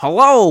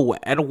Hello,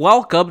 and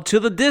welcome to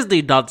the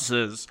Disney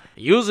Dunces.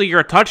 Using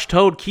your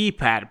touch-tone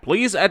keypad,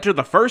 please enter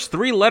the first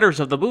three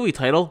letters of the movie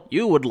title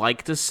you would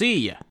like to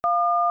see.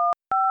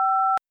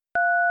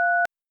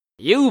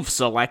 You've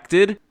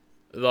selected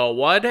the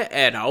one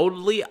and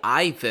only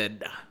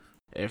Ivan.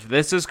 If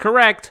this is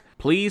correct,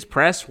 please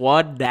press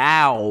 1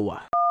 now.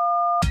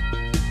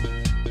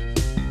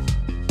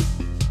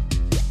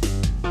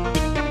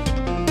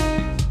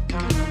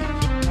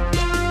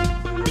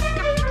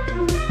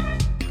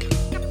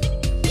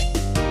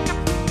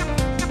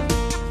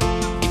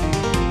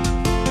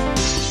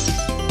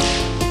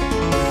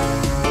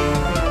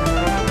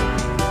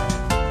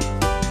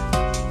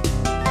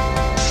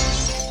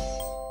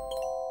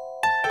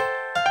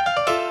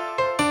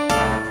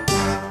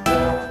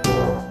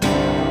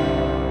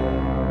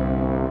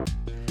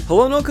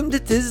 Hello and welcome to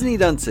Disney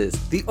Dunces,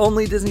 the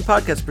only Disney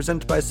podcast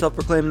presented by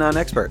self-proclaimed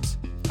non-experts.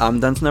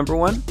 I'm Dunce number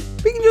 1,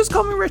 but you can just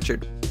call me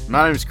Richard.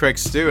 My name's Craig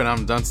Stew, and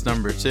I'm Dunce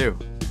number 2.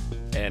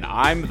 And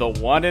I'm the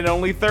one and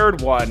only third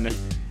one.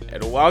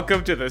 And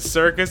welcome to the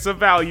Circus of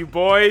Value,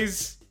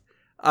 boys.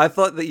 I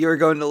thought that you were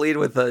going to lead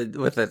with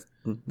a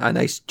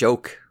nice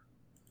joke.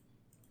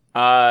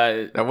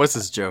 That was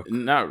his joke.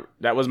 No,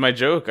 that was my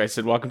joke. I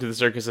said, welcome to the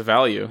Circus of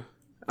Value.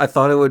 I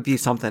thought it would be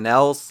something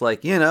else,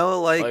 like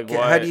Like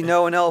how do you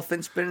know an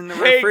elephant's been in the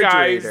refrigerator?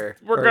 Hey guys,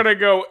 we're gonna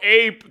go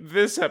ape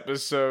this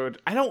episode.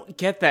 I don't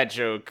get that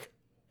joke.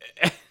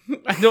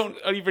 I don't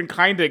even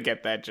kind of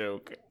get that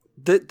joke.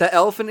 The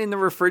elephant in the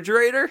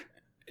refrigerator?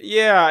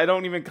 Yeah, I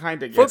don't even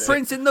kind of get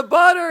Footprints in the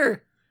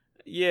butter!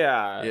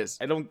 Yeah, Yes.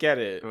 I don't get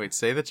it. Wait,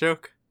 say the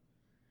joke?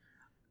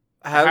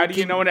 How do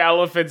you know an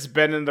elephant's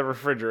been in the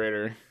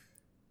refrigerator?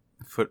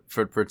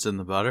 Footprints in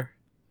the butter?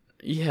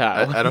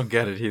 Yeah. I don't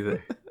get it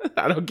either.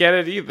 I don't get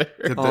it either.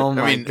 Oh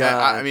my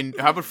God. I mean,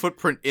 how about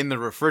footprint in the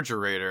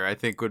refrigerator? I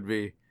think would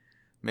be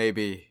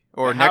maybe,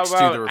 or How next to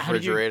about- the how do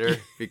you-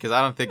 refrigerator, because I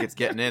don't think it's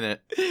getting in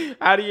it.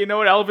 How do you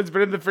know an elephant's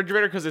been in the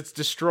refrigerator? Because it's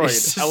destroyed.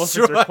 It's Elephants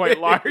are destroyed. quite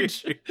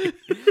large.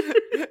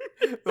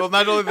 Well,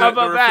 not only How the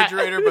about that?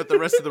 refrigerator, but the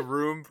rest of the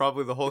room,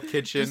 probably the whole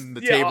kitchen,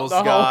 the Yeah, table's the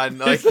whole- gone.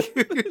 Like,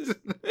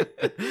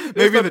 There's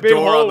maybe a the big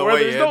door hole on the where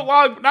way there's in. no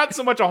log, not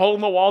so much a hole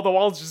in the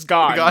wall's just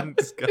gone.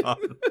 It's gone.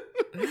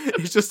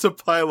 It's just a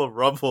pile of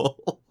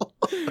rubble.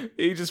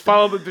 You just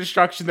follow the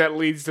destruction that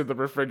leads to the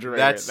refrigerator.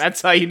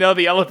 That's how you know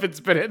the elephant's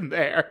been in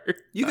there.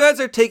 You guys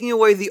are taking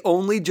away the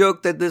only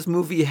joke that this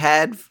movie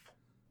had.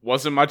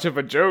 Wasn't much of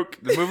a joke.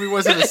 The movie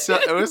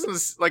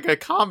wasn't like a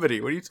comedy.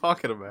 What are you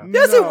talking about?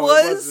 Yes, No, it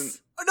was!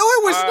 wasn't. No,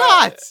 it was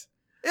not.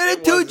 It had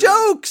It two wasn't.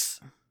 jokes!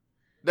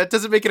 That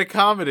doesn't make it a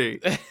comedy.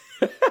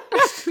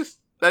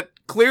 That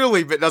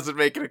clearly doesn't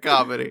make it a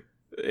comedy.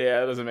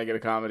 Yeah, it doesn't make it a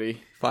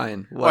comedy.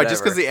 Fine, whatever. Why,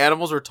 just because the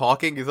animals were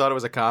talking, you thought it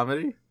was a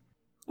comedy?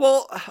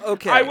 Well,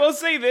 okay. I will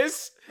say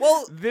this.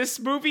 Well, This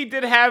movie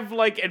did have,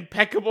 like,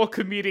 impeccable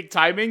comedic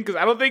timing, because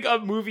I don't think a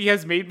movie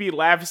has made me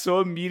laugh so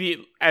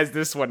immediate as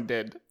this one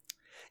did.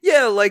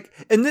 yeah,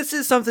 and this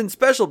is something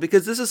special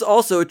because this is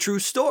also a true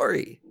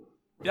story.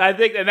 I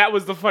think, and that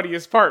was the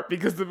funniest part,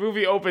 because the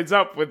movie opens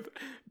up with,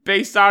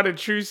 based on a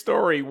true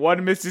story,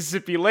 1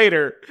 Mississippi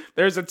later,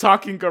 there's a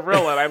talking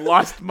gorilla, and I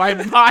lost my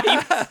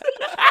mind.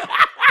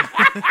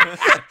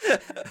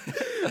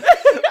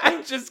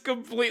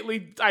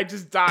 I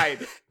just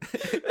died.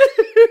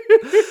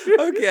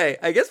 Okay,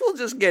 I guess we'll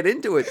just get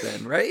into it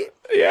then, right?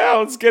 Yeah,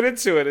 let's get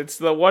into it. It's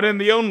the one and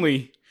the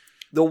only.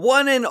 The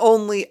one and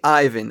only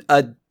Ivan,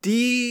 a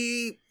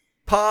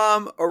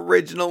D-Palm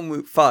original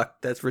movie.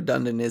 Fuck, that's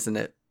redundant, isn't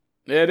it?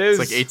 It is.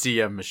 It's like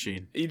ATM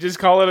machine. You just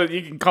call it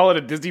you can call it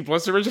a Disney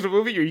Plus original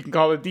movie, or you can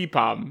call it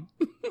D-Palm.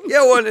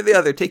 Yeah, one or the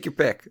other. Take your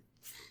pick. Craig,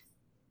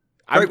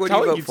 I'm what do you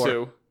telling vote you for?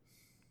 to.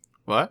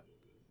 What?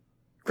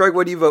 Craig,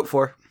 what do you vote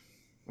for?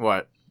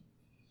 What?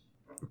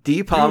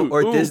 D-Palm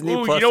or Ooh, Disney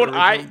ooh, Plus you know what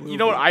original you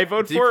know what movie? I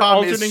vote for?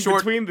 D-Palm is Alternating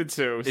short- between the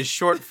two. It's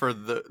short for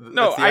the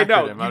No, that's the I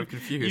know. acronym. I'm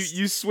confused.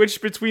 You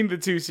switch between the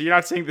two, so you're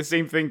not saying the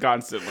same thing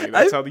constantly.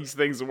 That's how these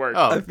things work.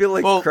 Oh. I feel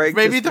like Well, Craig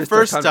maybe just the missed our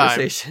first time.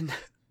 conversation.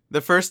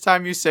 The first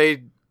time you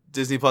say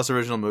Disney Plus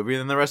original movie,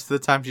 and then the rest of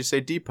the times you say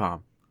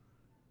D-Palm.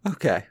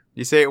 Okay,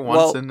 You say it once,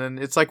 Well- and then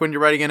it's like when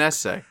you're writing an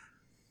essay.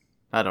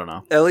 I don't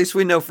know. at least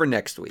we know for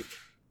next week.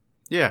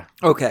 Yeah.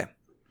 Okay.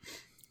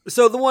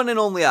 So the one and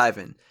only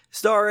Ivan,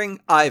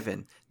 starring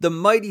Ivan, the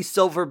mighty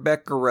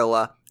silverback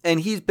gorilla, and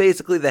he's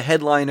basically the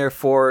headliner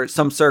for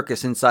some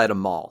circus inside a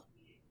mall.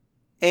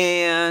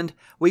 And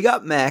we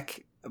got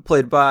Mac,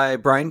 played by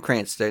Bryan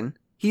Cranston.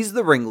 He's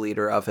the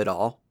ringleader of it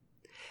all.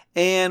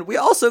 And we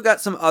also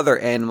got some other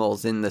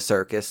animals in the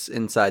circus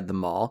inside the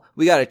mall.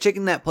 We got a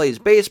chicken that plays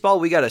baseball.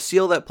 We got a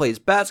seal that plays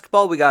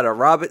basketball. We got a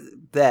rabbit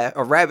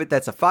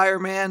that's a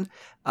fireman.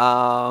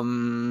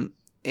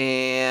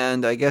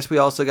 And I guess we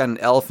also got an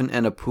elephant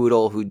and a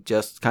poodle who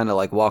just kind of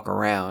like walk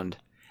around.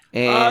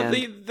 And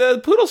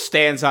the poodle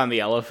stands on the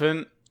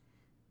elephant.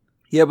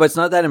 yeah, but it's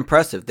not that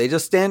impressive. They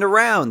just stand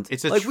around.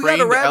 It's a like we got a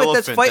trained rabbit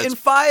that's elephant fighting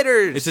that's-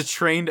 fighters. It's a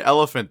trained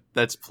elephant.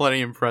 That's plenty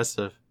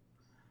impressive.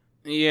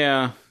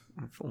 Yeah.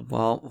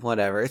 Well,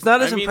 whatever. It's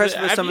not as impressive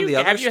as some of the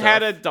other Have you stuff.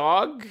 had a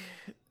dog?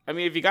 I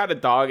mean, if you got a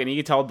dog and you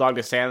can tell a dog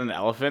to stand on an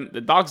elephant,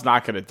 the dog's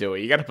not going to do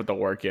it. You got to put the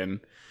work in.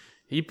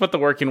 He put the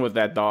work in with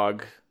that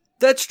dog.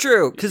 That's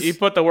true. He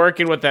put the work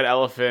in with that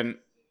elephant.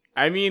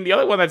 I mean, the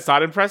only one that's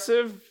not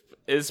impressive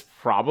is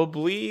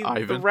probably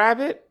Ivan. the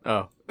rabbit.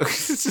 Oh.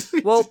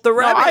 Well, the No,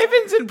 rabbit.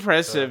 Ivan's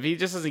impressive. He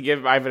just doesn't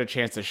give Ivan a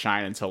chance to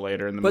shine until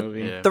later in the But-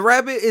 movie. Yeah. The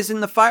rabbit is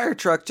in the fire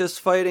truck just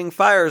fighting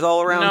fires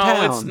all around No,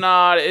 town. it's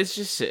not. It's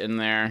just sitting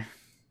there.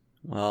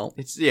 Well,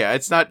 It's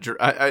not.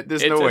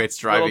 There's It's no a way it's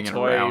driving it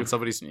little toy. around.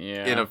 Somebody's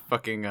Yeah. in a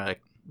fucking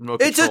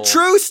remote it's a control.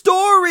 true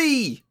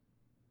story.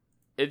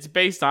 It's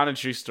based on a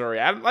true story.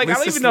 I don't At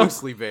least even it's know.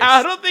 loosely based.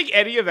 I don't think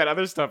any of that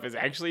other stuff is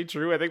actually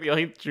true. I think the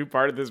only true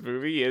part of this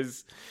movie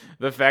is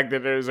the fact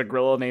that there's a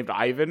gorilla named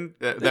Ivan.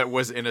 that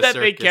was in a that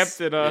circus. they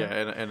kept in a-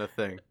 yeah, in a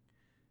thing.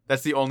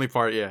 That's the only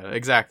part. Yeah,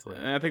 exactly.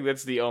 And I think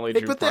that's the only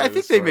true But part I of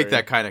the think they make story.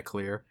 that kind of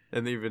clear,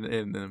 and even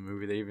in the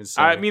movie, they even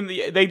say. I mean,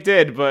 they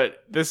did,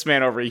 but this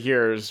man over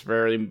here is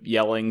very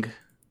yelling.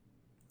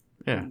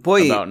 yeah,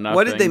 Wait, About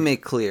what did they nothing.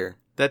 make clear?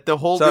 that the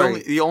whole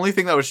Sorry. the only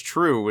thing that was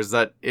true was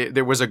that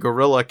there was a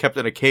gorilla kept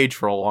in a cage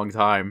for a long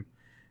time.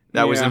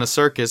 That was Yeah. in a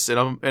circus in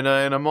a mall. in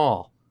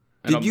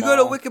a Did you go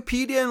to mall.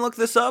 Wikipedia and look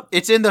this up?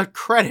 It's in the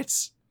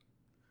credits.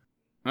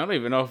 I don't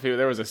even know if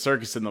there was a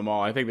circus in the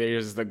mall. I think they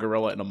used the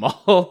gorilla in a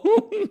mall.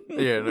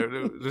 Yeah,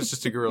 there's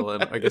just a gorilla,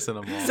 in, I guess, in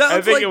a mall. Sounds I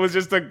think like it was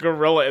just a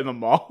gorilla in the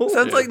mall.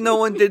 sounds Yeah. like no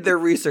one did their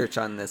research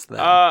on this then.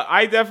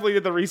 I definitely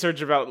did the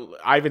research about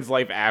Ivan's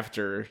life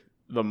after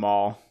the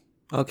mall.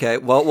 Okay,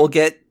 well we'll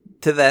get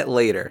to that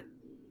later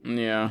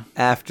Yeah,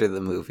 after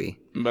the movie.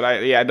 but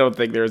I don't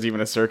think there was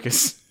even a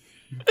circus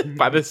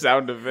by the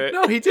sound of it.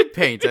 No, he did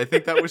paint. I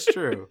think that was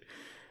true.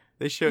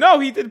 They showed. No,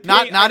 he did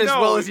Not- paint. not I as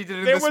know. well as he did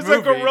in there this was movie.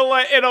 a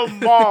gorilla in a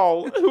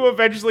mall who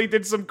eventually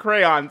did some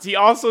crayons. He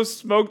also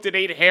smoked and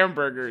ate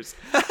hamburgers.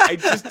 I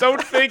just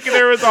don't think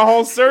there was a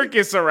whole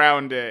circus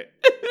around it.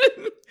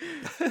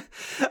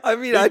 I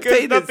mean, I Because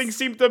paid nothing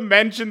seemed to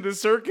mention the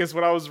circus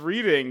when I was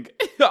reading.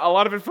 A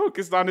lot of it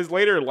focused on his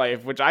later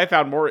life, which I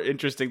found more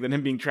interesting than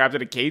him being trapped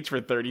in a cage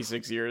for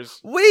 36 years.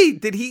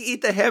 Wait, did he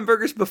eat the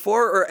hamburgers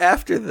before or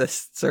after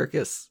this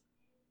circus?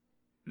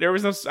 There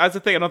was no. That's the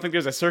thing. I don't think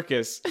there's a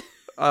circus.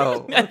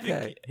 Oh, I think-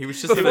 okay. He was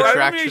just an Before-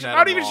 attraction. I'm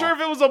not even sure if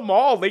it was a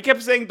mall. They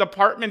kept saying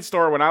department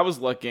store when I was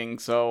looking.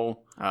 So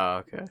Oh,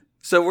 okay.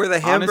 So were the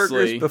hamburgers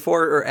Honestly-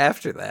 before or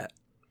after that?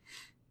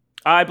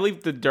 I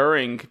believe the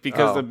during,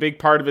 because Oh. the big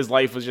part of his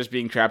life was just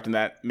being trapped in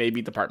that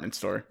maybe department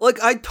store. Like,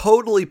 I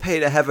totally pay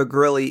to have a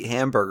grill eat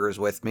hamburgers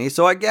with me,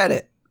 so I get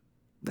it.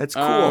 That's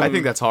cool. Um, I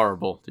think that's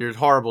horrible. You're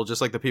horrible,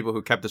 just like the people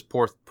who kept this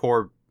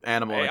poor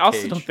animal in I a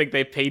also cage. don't think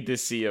they paid to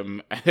see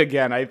him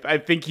again. I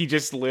think he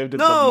just lived at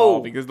the No. mall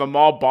because the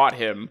mall bought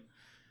him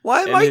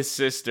why am and I his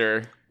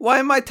sister why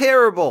am I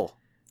terrible?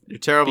 You're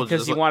terrible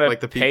because just he like, wanted like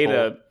the to pay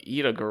people. to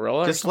eat a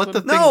gorilla. Just or let the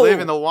something? thing No. live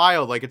in the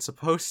wild like it's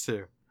supposed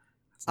to.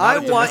 It's not I a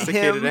want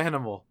domesticated him-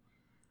 animal.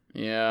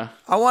 Yeah.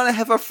 I want to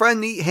have a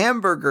friend to eat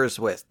hamburgers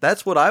with.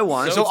 That's what I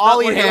want. So it's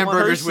I'll not eat like a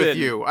hamburgers with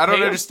person. you. I don't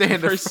Pay a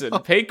understand the person.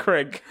 Pay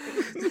Craig.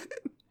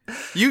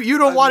 You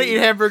don't want to mean-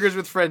 eat hamburgers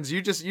with friends.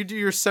 You do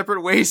your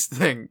separate ways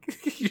thing.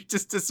 You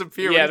just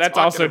disappear. What Yeah, are you that's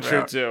talking also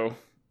about? true too.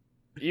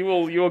 You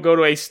will go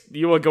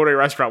to a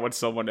restaurant with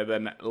someone and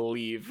then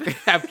leave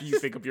after you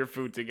think of your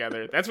food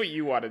together. That's what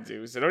you want to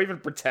do. So don't even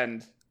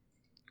pretend.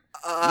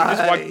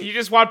 You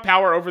just want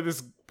power over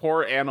this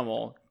poor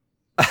animal.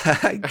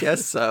 I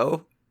guess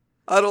so.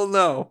 I don't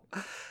know.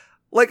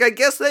 Like, I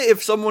guess that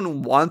if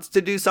someone wants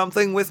to do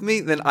something with me,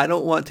 then I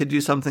don't want to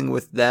do something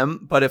with them.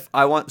 But if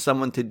I want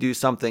someone to do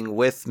something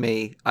with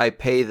me, I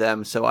pay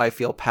them so I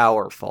feel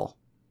powerful.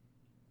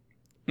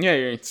 Yeah,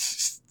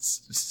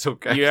 It's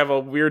okay. you have a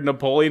weird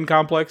Napoleon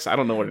complex. I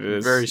don't know what it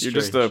is. Very You're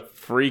just a strange.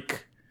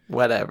 freak.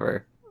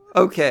 Whatever.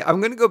 Okay, I'm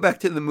going to go back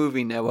to the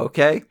movie now,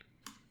 okay?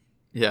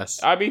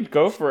 Yes. I mean,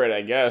 go for it,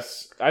 I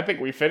guess. I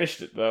think we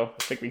finished it, though.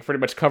 I think we pretty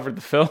much covered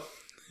the film.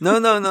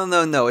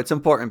 No. It's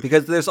important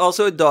because there's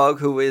also a dog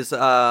who is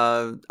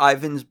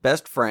Ivan's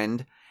best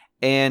friend,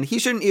 and he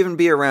shouldn't even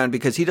be around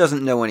because he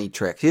doesn't know any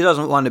tricks. He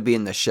doesn't want to be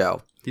in the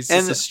show. He's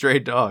and- just a stray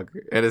dog,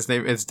 and his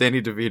name is Danny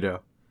DeVito.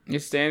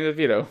 It's Danny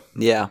DeVito.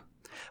 Yeah.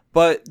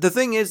 But the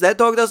thing is, that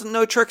dog doesn't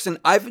know tricks, and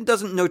Ivan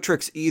doesn't know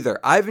tricks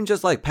either. Ivan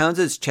just, like, pounds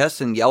his chest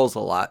and yells a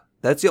lot.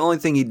 That's the only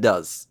thing he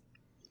does.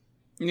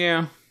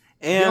 Yeah.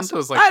 And He also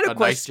is I like had a a nice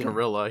question.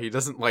 gorilla. He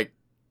doesn't like,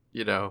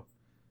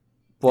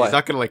 What? he's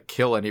not gonna like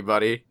kill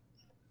anybody.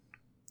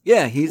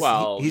 Yeah, he's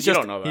Well, he's you just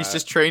don't know that. He's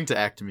just trained to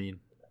act mean.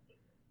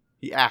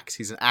 He acts.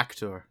 He's an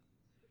actor.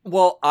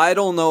 well. I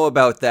don't know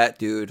about that,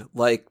 dude.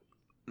 Like,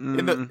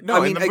 In the I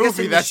mean, in the I guess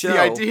movie, in that's the the show,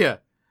 idea.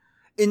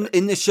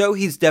 In the show,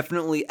 he's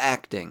definitely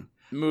acting,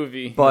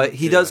 movie. but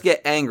he Yeah. does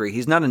get angry.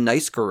 He's not a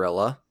nice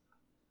gorilla.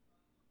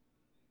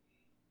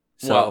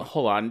 So Well,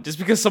 hold on. Just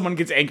because someone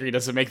gets angry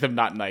doesn't make them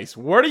not nice.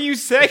 What are you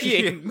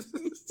saying?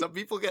 Some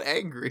people get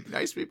angry.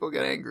 Nice people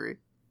get angry.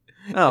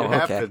 oh, It okay,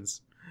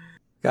 happens.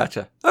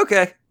 gotcha.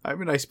 Okay,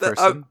 I'm a nice Th-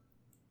 person.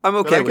 I'm but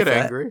okay I with get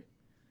that. angry.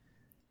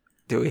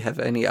 Do we have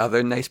any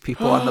other nice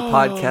people on the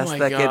podcast my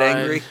that get God.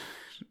 angry?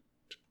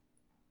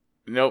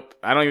 Nope.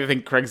 I don't even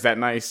think Craig's that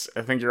nice.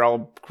 I think you're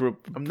all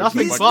group. I'm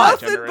nothing He's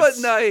but nothing but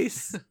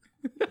nice.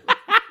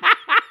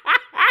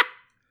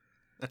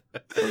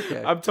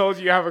 Okay. I'm told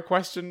you have a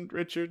question,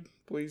 Richard.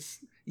 Please.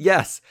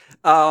 Yes.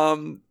 Are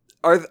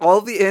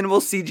all the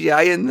animals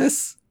CGI in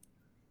this?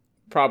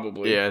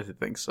 Probably. Yeah, I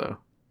think so.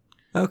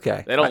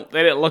 Okay. They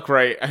didn't look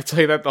right. I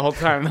tell you that the whole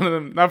time. None of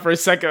them, not for a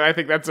second. I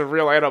think that's a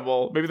real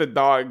animal. Maybe the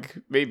dog.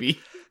 Maybe.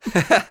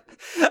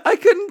 I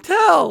couldn't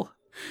tell.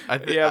 I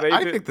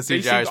think the they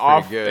CGI seemed is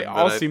off. pretty good. They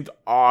all seemed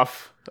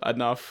off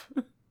enough.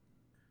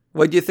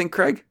 What do you think,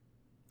 Craig?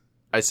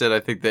 I said I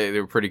think they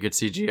were pretty good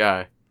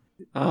CGI.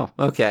 Oh,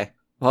 okay.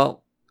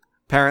 Well,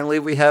 apparently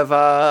we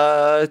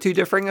have two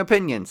differing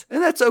opinions,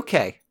 and that's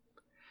okay.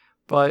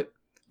 But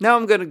now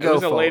I'm gonna go. It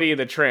was a Lady and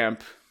the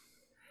Tramp.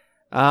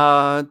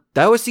 That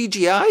was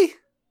CGI?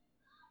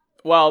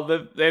 Well,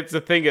 that's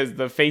the thing is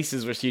the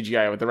faces were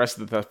CGI, but the rest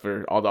of the stuff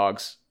were all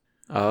dogs.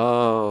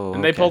 Oh.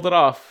 And they pulled it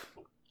off.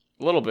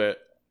 A little bit.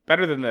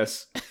 Better than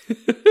this.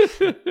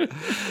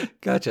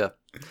 Gotcha.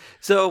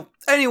 So,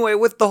 anyway,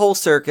 with the whole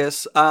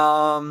circus,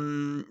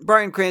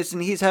 Bryan Cranston,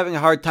 he's having a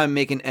hard time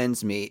making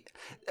ends meet.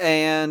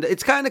 And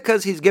it's kind of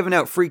because he's giving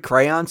out free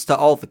crayons to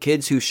all the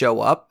kids who show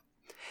up.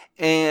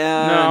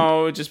 And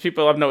No, just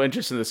people have no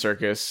interest in the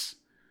circus.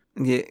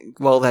 Yeah,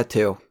 well, that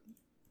too.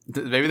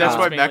 Maybe that's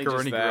why mainly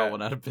Macaroni just that. Grill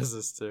went out of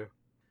business too.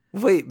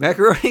 Wait,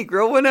 Macaroni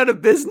Grill went out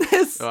of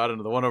business? Oh, I don't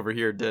know. The one over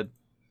here did.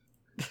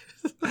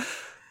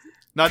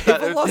 Not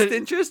that People lost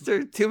interest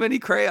or too many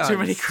crayons? Too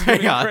many many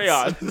crayons.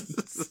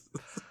 crayons.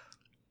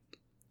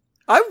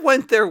 I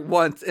went there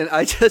once and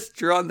I just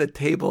drew on the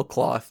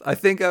tablecloth. I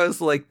think I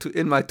was like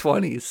in my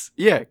 20s.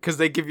 Yeah, because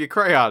they give you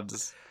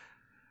crayons.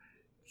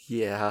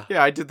 Yeah.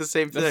 Yeah, I did the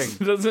same thing.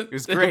 It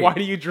was great. Why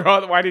did you draw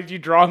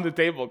on the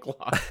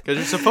tablecloth? Because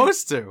you're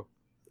supposed to.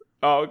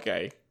 Oh,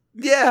 okay.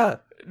 Yeah.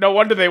 No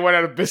wonder they went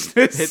out of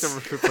business. Hate to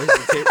replace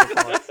the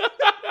tablecloth.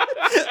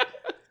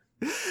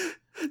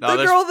 No,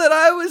 The girl that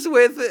I was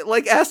with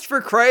like asked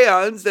for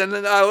crayons, and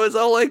then I was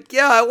all like,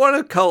 "Yeah, I want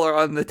to color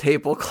on the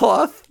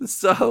tablecloth."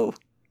 So,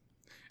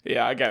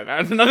 Yeah, again,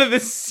 none of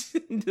this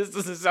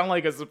doesn't sound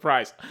like a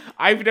surprise.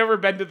 I've never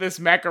been to this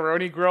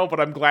Macaroni Grill, but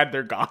I'm glad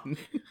they're gone.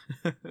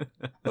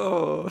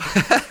 oh,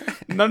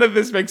 None of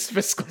this makes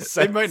fiscal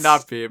sense. It might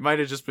not be. It might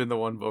have just been the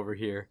one over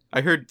here.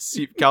 I heard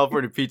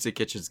California Pizza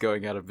Kitchen's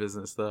going out of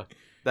business, though.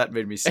 That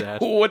made me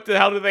sad. What the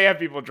hell do they have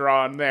people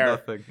draw on there?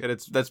 Nothing. And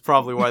that's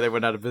probably why they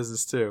went out of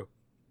business, too.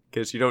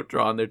 Because you don't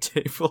draw on their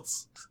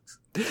tables.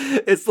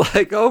 it's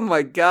like, oh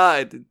my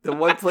god, the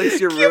one place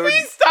you're Can ruined. we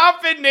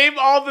stop and name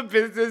all the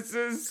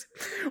businesses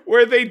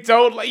where they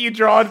don't let you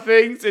draw on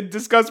things and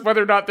discuss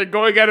whether or not they're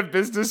going out of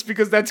business?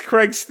 Because that's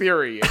Craig's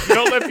theory. If you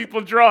don't let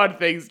people draw on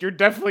things, you're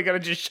definitely going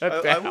to just shut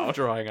I down. love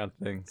drawing on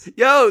things.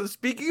 Yo,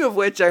 speaking of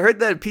which, I heard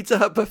that Pizza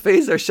Hut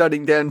buffets are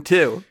shutting down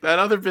too. That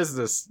other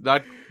business. No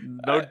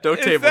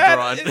Is table that-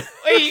 drawing.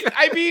 Wait,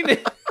 I mean...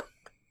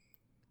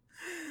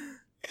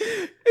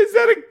 Is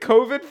that a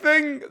COVID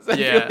thing? I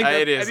Yeah, feel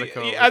it is a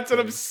COVID That's what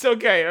I'm thing.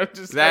 okay. I'm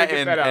just That trying to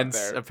get that out and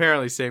there.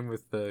 apparently same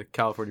with the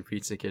California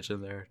Pizza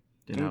Kitchen there.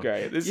 You know.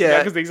 Okay, Yeah.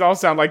 because these all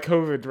sound like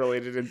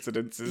COVID-related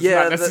incidences,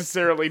 Yeah, not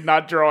necessarily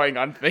not drawing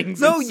on things.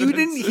 No, you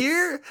didn't incidences.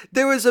 hear?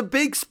 There was a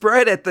big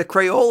spread at the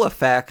Crayola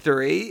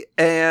factory,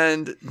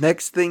 and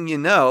next thing you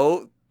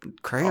know,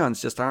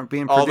 crayons just aren't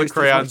being All produced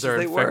the crayons as much are as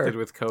they infected were.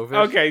 with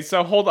COVID. Okay,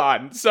 so hold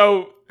on.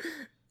 So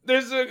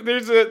there's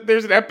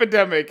an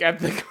epidemic at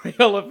the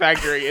Crayola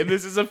factory, and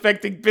this is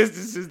affecting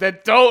businesses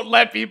that don't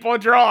let people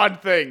draw on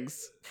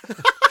things.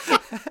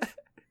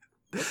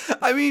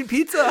 I mean,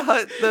 Pizza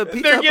Hut, the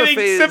Pizza They're Hut getting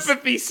buffets.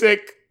 sympathy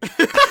sick.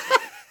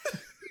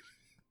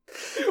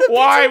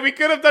 Why? We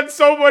could have done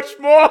so much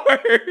more.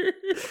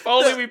 If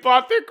only we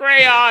bought their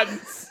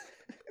crayons.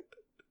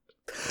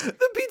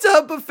 The Pizza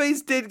Hut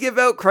buffets did give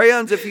out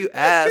crayons if you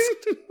asked.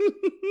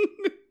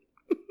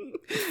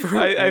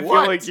 I feel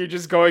What? like you're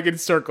just going in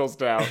circles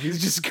now.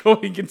 He's just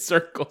going in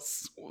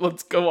circles.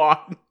 Let's go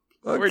on.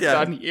 We're Okay.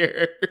 done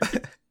here.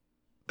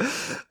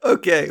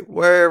 Okay,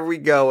 where are we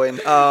going?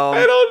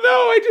 I don't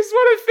know. I just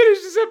want to finish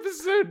this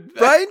episode.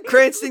 Bryan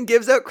Cranston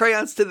gives out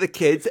crayons to the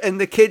kids, and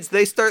the kids,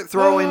 they start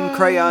throwing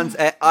crayons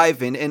at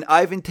Ivan, and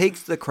Ivan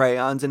takes the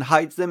crayons and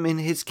hides them in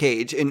his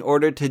cage in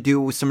order to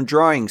do some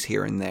drawings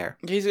here and there.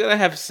 He's gonna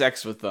have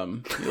sex with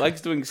them. He likes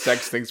doing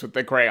sex things with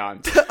the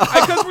crayons.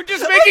 Because we're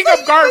just making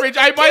up garbage.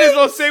 I might as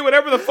well say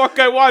whatever the fuck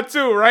I want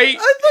to, right?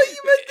 I thought you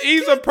meant the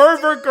He's a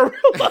pervert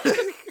gorilla.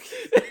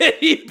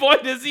 Boy,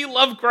 does he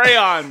love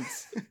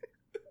crayons.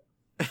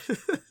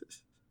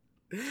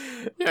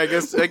 Yeah, I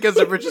guess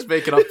if we're just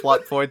making up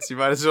plot points, you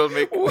might as well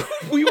make.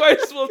 We might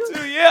as well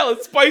too. Yeah,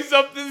 let's spice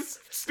up this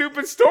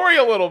stupid story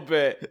a little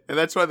bit. And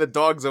that's why the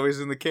dog's always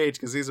in the cage,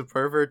 because he's a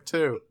pervert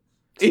too.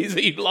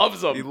 He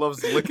loves them. He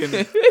loves licking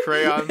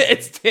crayons.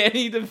 It's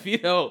Danny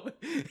DeVito.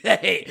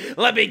 Hey,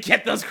 let me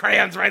get those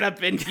crayons right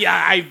up in ya,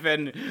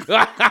 Ivan.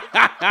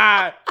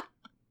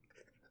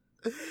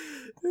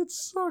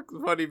 It's so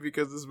funny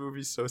because this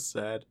movie's so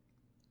sad.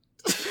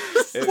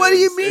 What do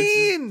you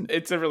mean?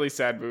 It's a really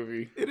sad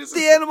movie. It is.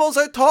 The animals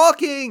are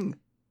talking.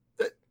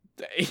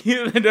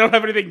 They don't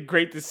have anything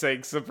great to say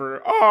except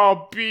for,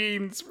 oh,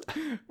 beans,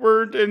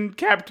 we're in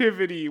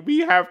captivity. We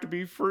have to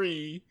be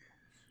free.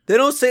 They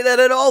don't say that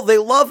at all. They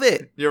love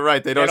it. You're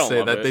right. They don't say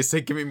love that. it. They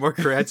say, give me more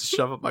crayons to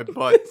shove up my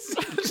butt.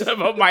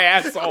 Shove up my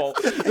asshole.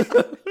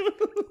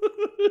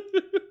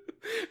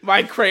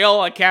 My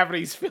Crayola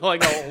cavity's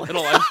feeling a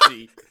little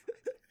empty.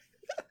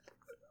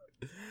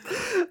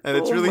 And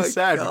it's Oh really my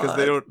sad because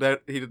they God.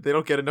 they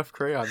don't get enough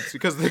crayons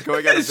because they're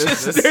going out of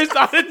business. There's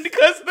not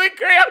because the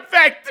crayon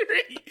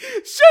factory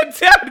shut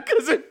down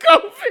because of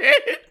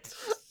COVID.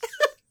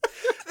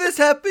 This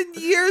happened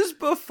years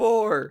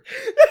before.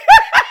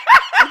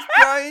 It's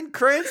Bryan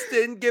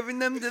Cranston giving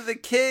them to the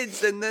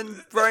kids, and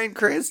then Bryan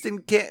Cranston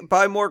can't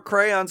buy more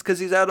crayons because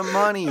he's out of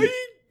money.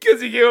 Because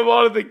he gave them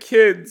all to the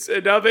kids,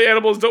 and now the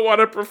animals don't want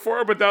to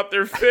perform without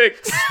their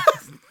fix.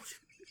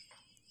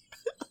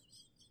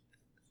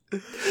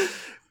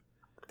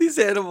 These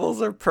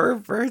animals are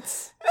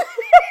perverts.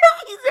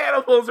 These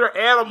animals are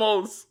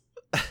animals.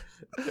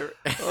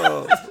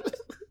 Oh.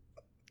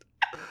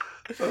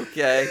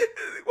 Okay.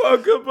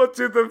 Welcome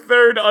to the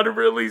third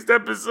unreleased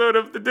episode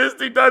of the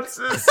Disney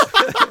Dunces.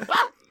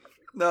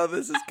 No,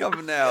 this is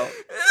coming out.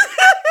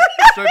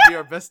 This might be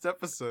our best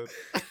episode.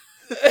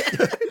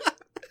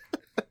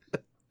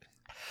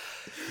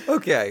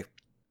 Okay.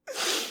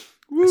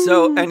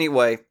 So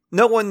anyway,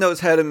 no one knows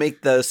how to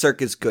make the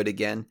circus good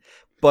again.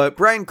 But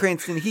Bryan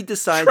Cranston, he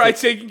decides... Try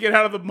taking it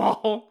out of the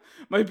mall.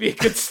 Might be a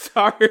good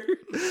start.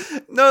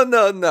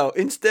 No.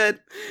 Instead,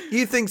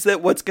 he thinks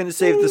that what's going to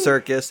save the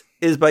circus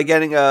is by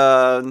getting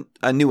a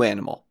new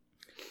animal.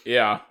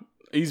 Yeah.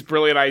 He's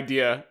brilliant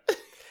idea.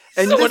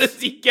 And So this- what does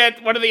he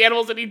get? One of the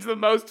animals that needs the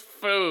most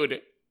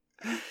food.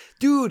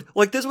 Dude,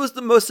 like, this was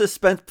the most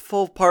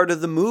suspenseful part of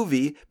the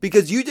movie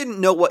because you didn't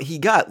know what he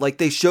got. Like,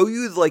 they show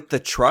you, like, the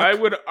truck. I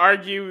would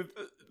argue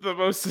the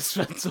most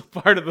suspenseful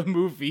part of the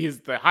movie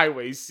is the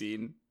highway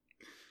scene.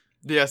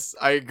 Yes,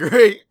 I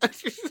agree.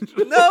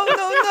 No,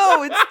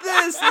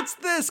 it's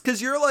this,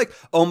 because you're like,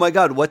 oh my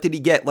god, what did he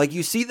get? Like,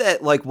 you see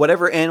that, like,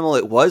 whatever animal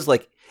it was,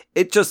 like,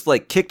 it just,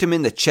 like, kicked him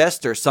in the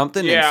chest or something.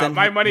 and Yeah, sent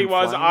my him money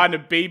was flying. on a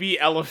baby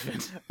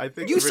elephant. I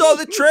think You saw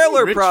the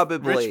trailer, Rich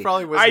probably.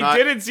 probably was I not.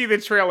 didn't see the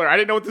trailer. I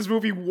didn't know what this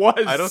movie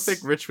was. I don't think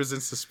Rich was in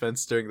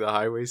suspense during the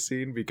highway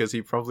scene because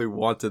he probably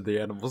wanted the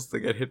animals to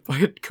get hit by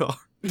a car.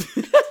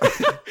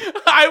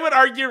 I would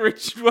argue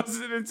Rich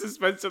wasn't in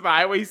suspense of the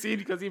highway scene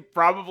because he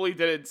probably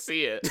didn't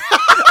see it.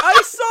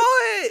 I saw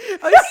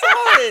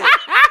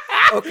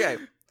it! Okay,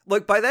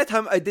 like, by that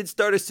time, I did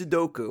start a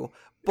Sudoku,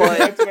 but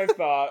That's what I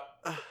thought.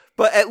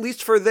 but at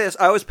least for this,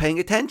 I was paying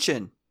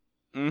attention.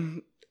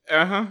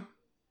 Uh-huh.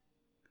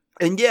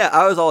 And yeah,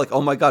 I was all like,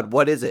 oh my god,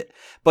 what is it?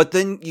 But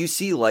then you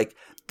see, like,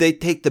 they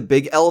take the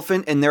big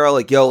elephant and they're all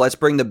like, yo, let's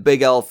bring the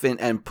big elephant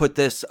and put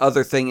this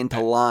other thing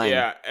into line.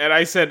 Yeah, and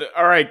I said,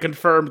 all right,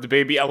 confirmed,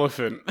 baby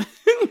elephant.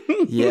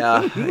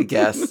 Yeah, I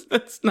guess.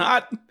 That's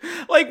not...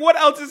 Like, what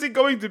else is it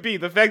going to be?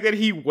 The fact that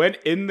he went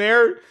in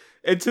there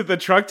into the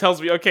truck tells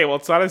me, okay, well,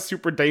 it's not a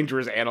super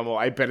dangerous animal.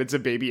 I bet it's a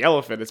baby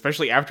elephant,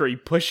 especially after he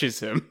pushes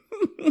him.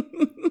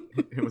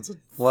 It was a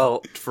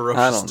Well, I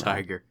ferocious don't know.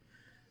 tiger.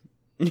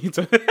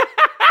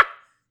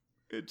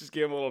 It just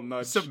gave him a little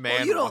nudge. Just a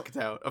man you don't- walked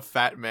out. A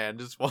fat man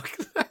just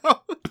walked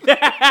out.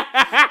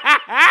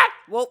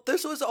 Well,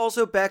 this was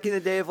also back in the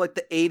day of, like,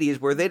 the 80s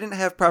where they didn't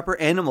have proper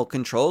animal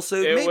control, so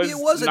It maybe it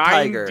was a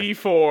tiger.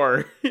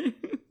 94.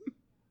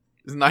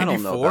 Is I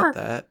don't know 94? about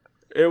that.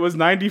 It was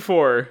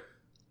 94.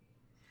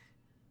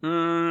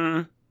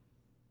 Mm,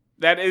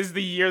 That is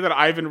the year that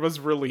Ivan was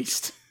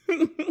released.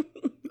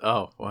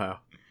 Oh, wow.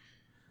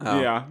 oh,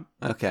 Yeah.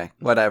 okay,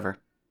 whatever.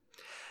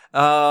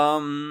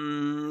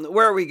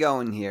 Where are we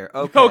going here?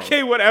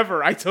 Okay,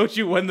 whatever. I told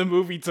you when the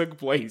movie took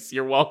place.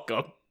 You're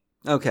welcome.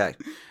 Okay.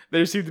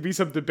 There seemed to be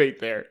some debate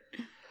there.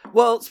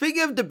 Well,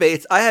 speaking of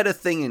debates, I had a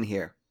thing in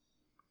here.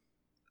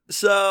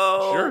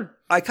 So, Sure.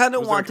 I kind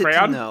of Was it a wanted to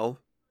crayon? know.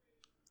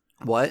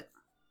 What?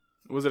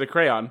 Was it a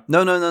crayon?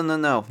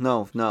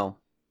 No.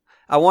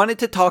 I wanted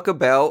to talk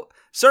about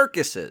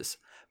circuses.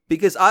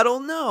 Because I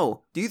don't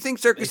know. Do you think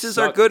circuses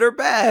are suck. good or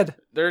bad?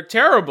 They're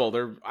terrible.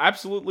 They're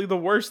absolutely the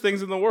worst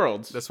things in the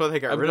world. That's why they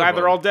got I'm rid glad of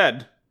they're them. all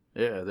dead.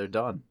 Yeah, they're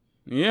done.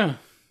 Yeah.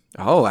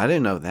 Oh, I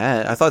didn't know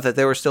that. I thought that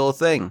they were still a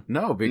thing.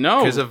 No,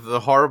 because of the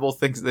horrible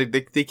things. They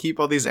keep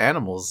all these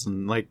animals,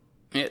 and, like,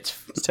 It's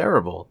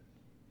terrible.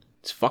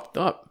 fucked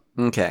up.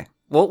 Okay.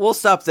 Well, we'll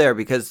stop there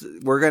because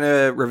we're going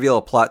to reveal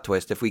a plot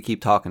twist if we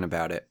keep talking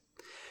about it.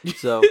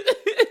 So,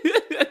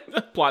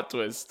 Plot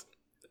twist.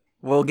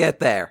 we'll get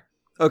there.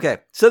 Okay,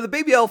 so the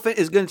baby elephant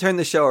is going to turn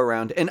the show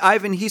around, and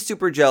Ivan, he's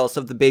super jealous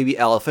of the baby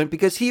elephant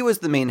because he was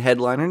the main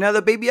headliner. Now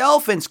the baby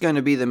elephant's going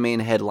to be the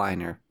main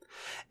headliner.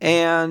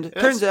 And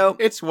turns out...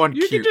 It's one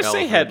You cute could just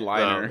say elephant,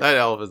 headliner. though. That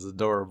elephant's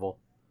adorable.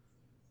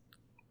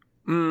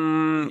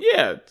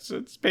 Yeah,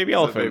 it's baby It's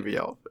a elephant. baby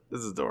elephant.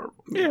 This is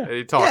adorable. Yeah. And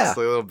he talks Yeah. like a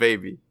little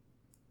baby.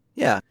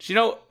 Yeah. Do you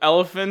know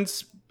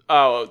elephants?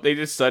 They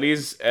did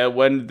studies.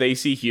 When they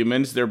see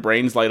humans, their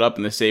brains light up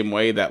in the same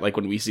way that, like,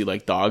 when we see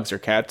like dogs or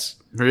cats.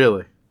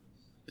 Really?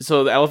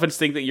 So the elephants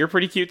think that you're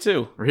pretty cute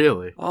too.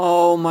 Really?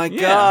 Oh my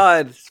Yeah.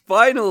 god!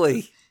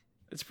 Finally.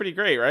 It's pretty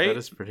great, right? That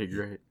is pretty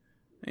great.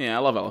 Yeah, I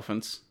love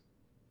elephants.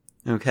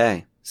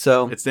 Okay,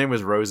 so Its name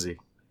was Rosie.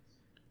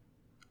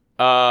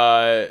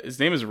 His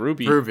name is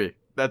Ruby. Ruby.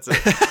 That's it.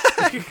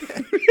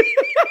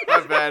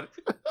 My bad.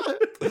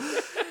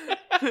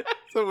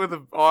 So with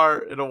an R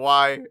and a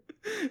Y.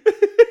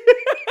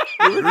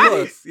 you were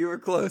close. You were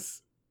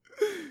close.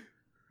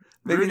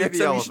 Maybe Rudy next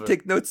the time you should elephant.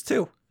 take notes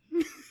too.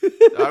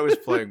 I was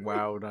playing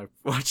WoW when I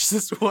watched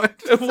this one.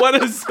 What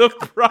a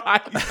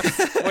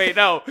surprise! Wait,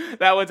 no,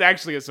 that was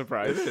actually a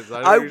surprise. It is.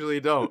 I I- usually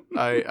don't.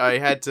 I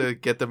had to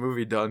get the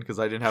movie done because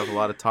I didn't have a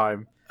lot of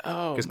time.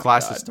 Oh, Because my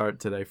classes God. start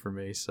today for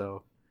me,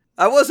 so.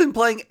 I wasn't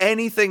playing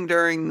anything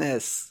during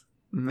this.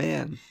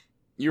 Man.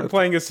 You're Okay.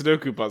 playing a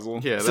Sudoku puzzle.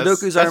 Yeah,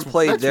 Sudokus aren't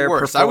played, That's they're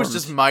worse. I was performed.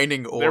 just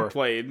mining They're ore.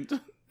 played.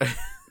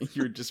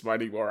 You're just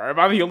mining more. I'm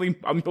the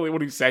only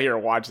one who sat here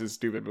and watched this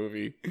stupid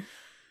movie.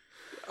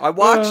 I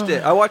watched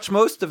it. I watched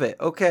most of it.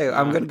 Okay,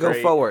 I'm Ah, going to go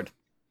great. forward.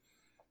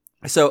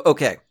 So,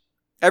 okay.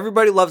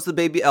 Everybody loves the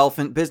baby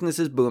elephant. Business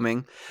is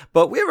booming.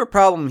 But we have a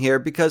problem here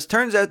because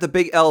turns out the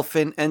big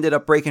elephant ended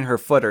up breaking her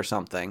foot or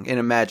something in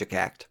a magic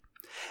act.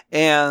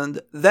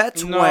 And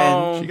that's No.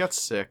 when, She got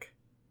sick.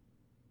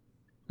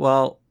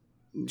 well,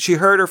 she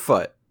hurt her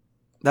foot.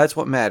 That's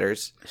what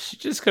matters. She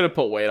just could have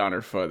put weight on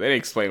her foot. They didn't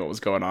explain what was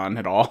going on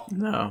at all.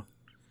 No.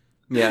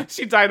 Yeah.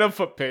 She died of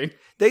foot pain.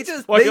 They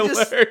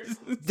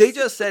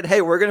just said,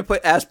 "Hey, we're going to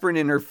put aspirin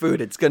in her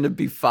food. It's going to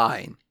be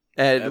fine."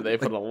 And they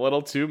put a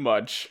little too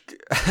much.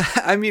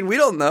 I mean, we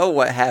don't know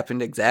what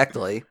happened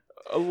exactly.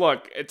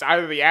 Look, it's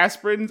either the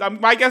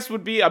aspirins. My guess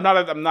would be I'm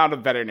not a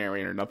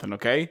veterinarian or nothing,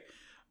 okay?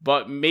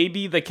 But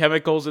maybe the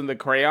chemicals in the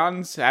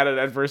crayons had an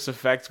adverse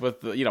effect with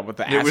the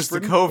aspirin. It was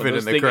the COVID When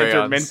those in the things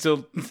entered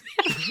crayons.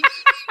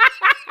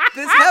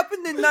 This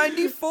happened in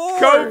 94.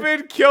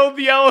 COVID killed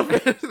the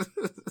elephant.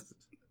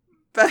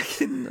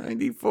 Back in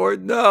 94.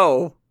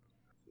 No.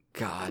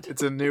 God.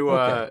 It's a new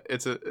Okay.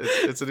 it's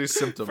a new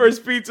symptom.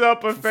 First pizza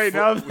buffet,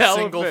 now the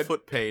Single elephant.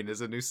 foot pain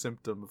is a new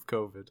symptom of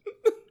COVID.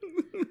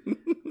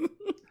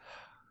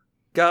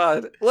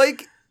 God.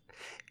 Like,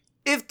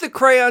 if the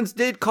crayons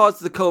did cause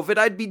the COVID,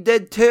 I'd be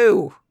dead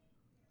too.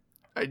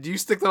 Do you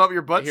stick them up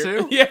your butt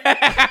too? Yeah.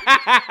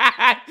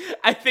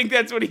 I think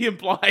that's what he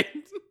implied.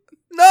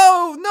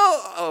 No.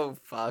 Oh,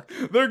 fuck.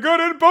 They're good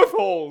in both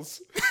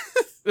holes.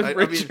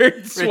 Rich,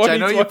 Richard, I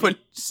know you 2020. put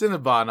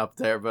Cinnabon up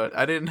there, but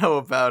I didn't know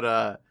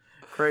about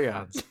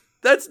crayons.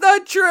 That's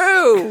not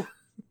true.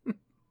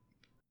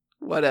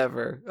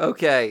 Whatever.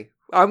 Okay.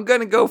 I'm going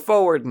to go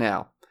forward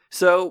now.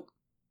 So,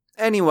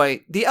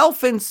 anyway, the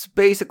elephant's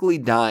basically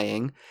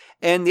dying,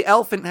 and the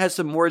elephant has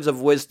some words of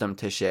wisdom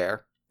to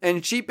share.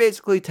 And she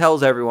basically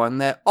tells everyone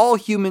that all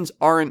humans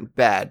aren't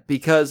bad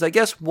because I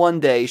guess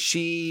one day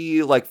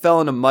she fell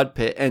in a mud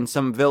pit and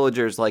some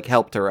villagers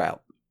helped her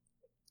out.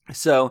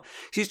 So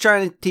she's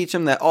trying to teach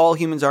them that all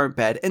humans aren't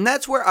bad. And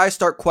that's where I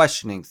start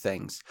questioning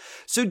things.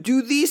 So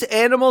do these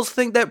animals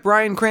think that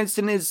Bryan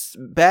Cranston is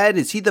bad?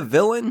 Is he the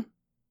villain?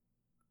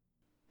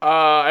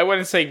 I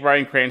wouldn't say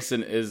Bryan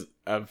Cranston is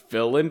a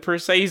villain per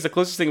se. He's the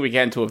closest thing we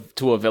get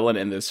to a villain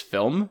in this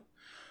film.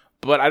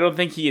 But I don't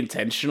think he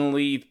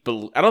intentionally.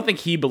 I don't think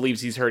he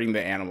believes he's hurting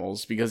the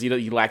animals because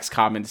he lacks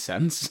common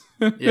sense.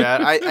 Yeah,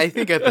 I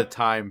think at the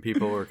time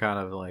people were kind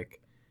of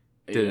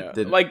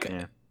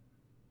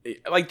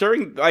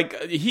during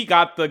he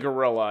got the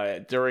gorilla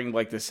during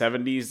the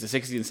 70s, the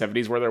 60s and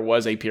 70s, where there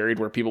was a period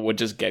where people would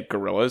just get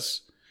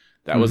gorillas.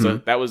 That was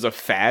a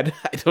fad.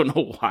 I don't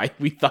know why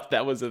we thought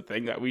that was a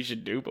thing that we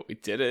should do, but we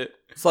did it.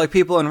 It's like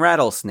people in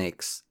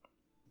rattlesnakes.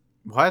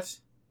 What?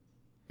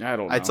 I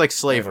don't know. It's like I don't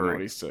know slavery.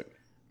 what he's saying.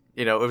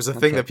 It was a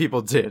thing Okay. that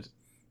people did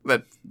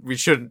that we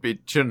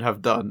shouldn't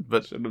have done,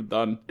 but Shouldn't have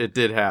done. it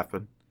did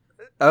happen.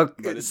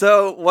 Okay,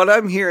 so what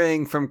I'm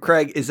hearing from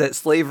Craig is that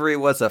slavery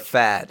was a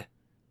fad.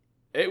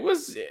 It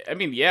was. I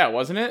mean, yeah,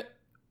 wasn't it?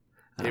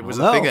 It was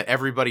don't a thing know. that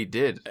everybody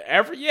did.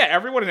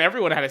 Everyone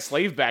had a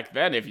slave back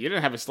then. If you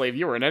didn't have a slave,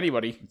 you weren't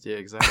anybody. Yeah,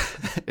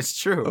 exactly. It's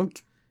true.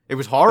 Okay. It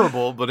was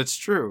horrible, but it's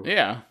true.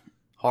 Yeah,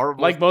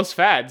 Horrible. like most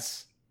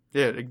fads.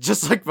 yeah,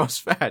 just like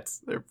most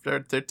fads.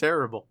 They're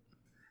terrible.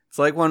 It's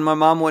like when my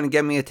mom wouldn't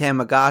get me a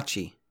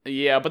Tamagotchi.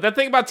 Yeah, but the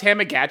thing about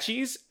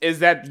Tamagotchis is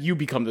that you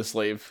become the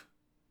slave.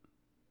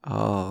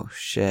 Oh,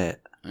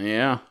 shit.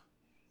 Yeah,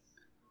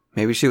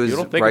 Maybe she was you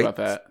don't think right. about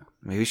that.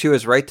 Maybe she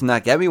was right to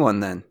not get me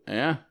one then.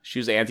 Yeah, she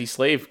was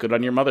anti-slave. Good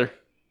on your mother.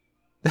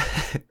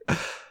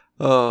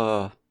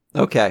 Oh,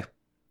 okay.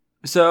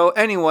 So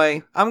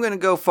anyway, I'm going to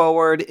go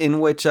forward in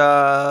which,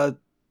 what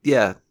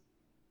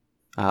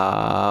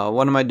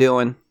am I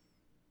doing?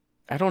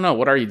 I don't know.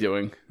 What are you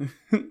doing?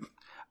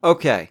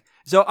 Okay.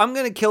 So I'm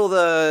going to kill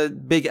the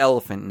big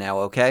elephant now,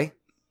 okay?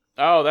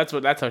 Oh,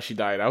 that's how she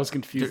died. I was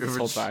confused this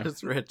whole time.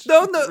 It's rich.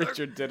 No,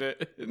 Richard did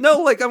it.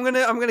 No, I'm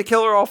going to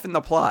kill her off in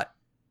the plot.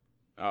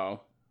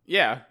 Oh,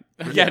 yeah.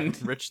 Again,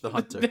 Rich the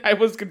Hunter. I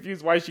was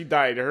confused why she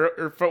died.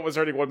 Her foot was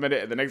hurting 1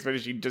 minute, and the next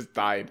minute she just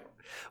died.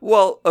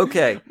 Well,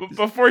 okay.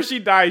 Before she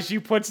dies, she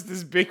puts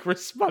this big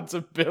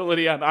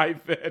responsibility on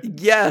Ivan.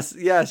 Yes.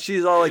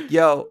 She's all like,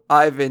 yo,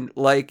 Ivan,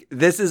 like,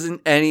 this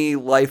isn't any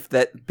life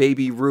that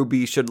baby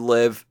Ruby should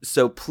live,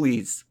 so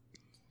please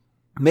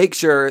make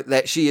sure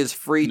that she is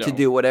free to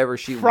do whatever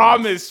she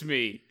wants.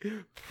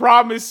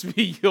 Promise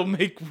me you'll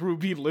make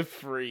Ruby live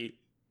free.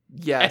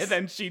 Yes. And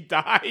then she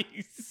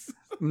dies.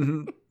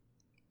 Mm-hmm.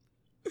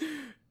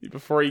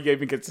 Before he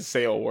even gets to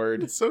say a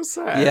word. It's so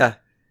sad. Yeah.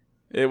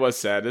 It was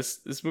sad.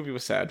 This movie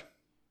was sad.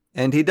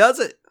 And he does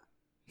it.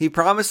 He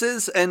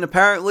promises, and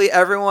apparently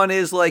everyone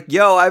is like,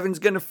 yo, Ivan's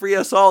gonna free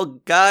us all,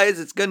 guys.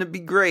 It's gonna be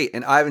great.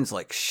 And Ivan's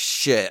like,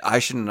 shit, I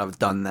shouldn't have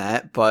done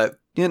that. But,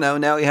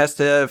 now he has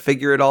to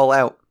figure it all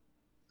out.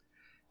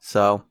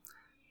 So,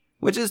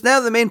 which is now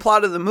the main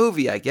plot of the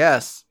movie, I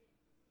guess.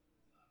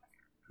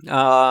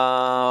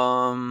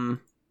 I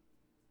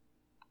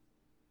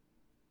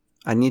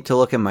need to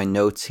look at my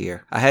notes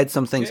here. I had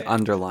some things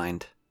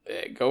underlined.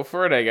 Go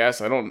for it, I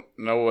guess. I don't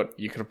know what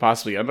you could have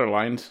possibly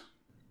underlined.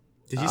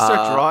 Did he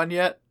start drawing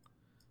yet?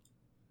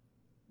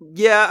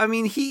 Yeah, I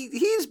mean,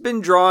 he's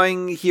been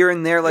drawing here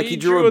and there. Like, he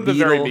drew a at the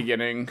beetle. very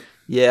beginning.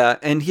 Yeah,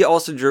 and he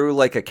also drew,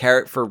 like, a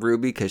carrot for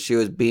Ruby because she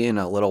was being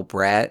a little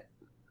brat.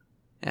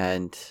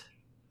 And,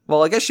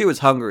 well, I guess she was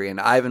hungry,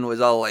 and Ivan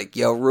was all like,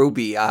 yo,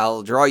 Ruby,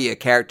 I'll draw you a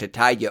carrot to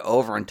tide you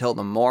over until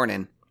the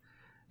morning.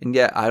 And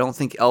yeah, I don't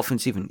think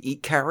elephants even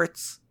eat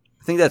carrots.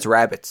 I think that's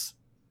rabbits.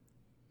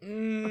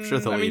 I'm sure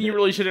they'll eat you it.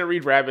 really shouldn't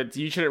read rabbits.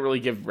 You shouldn't really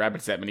give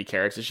rabbits that many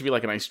carrots. It should be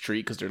like a nice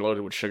treat because they're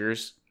loaded with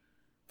sugars.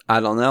 I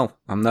don't know.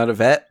 I'm not a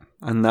vet.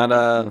 I'm not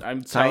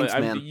a science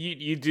man.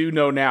 You do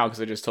know now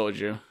because I just told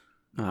you.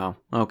 Oh,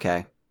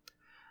 okay.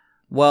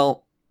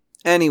 Well,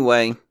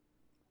 anyway,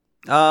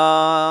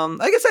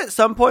 I guess at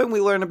some point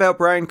we learn about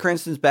Bryan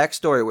Cranston's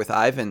backstory with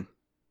Ivan.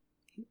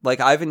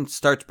 Like, Ivan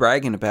starts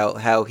bragging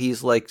about how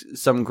he's like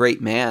some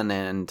great man,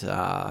 and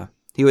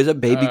he was a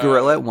baby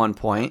gorilla at one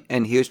point,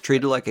 and he was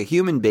treated like a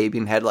human baby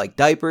and had like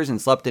diapers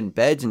and slept in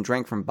beds and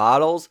drank from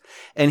bottles,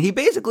 and he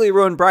basically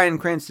ruined Bryan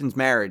Cranston's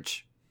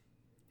marriage.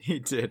 He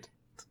did.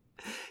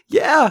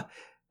 Yeah,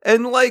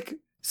 and like,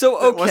 so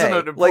okay, it wasn't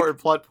an important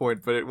plot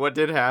point, but what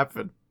did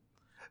happen?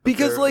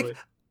 Because apparently. Like,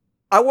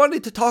 I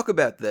wanted to talk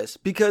about this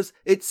because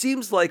it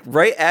seems like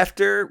right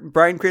after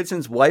Bryan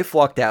Cranston's wife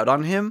walked out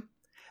on him,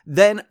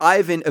 then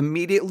Ivan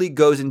immediately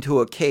goes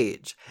into a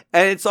cage.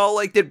 And it's all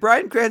like, did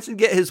Bryan Cranston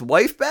get his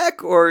wife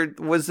back? Or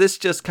was this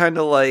just kind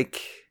of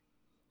like...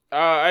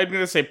 I'm going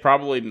to say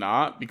probably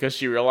not, because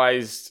she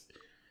realized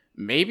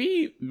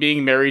maybe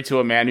being married to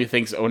a man who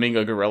thinks owning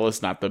a gorilla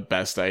is not the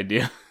best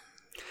idea.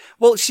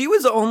 Well, she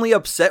was only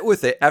upset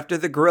with it after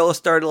the gorilla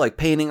started like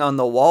painting on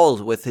the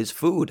walls with his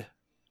food.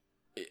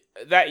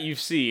 That you've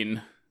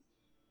seen.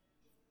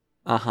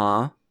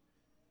 Uh-huh.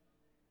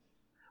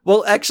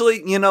 Well,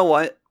 actually, you know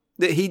what?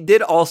 He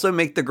did also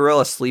make the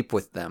gorilla sleep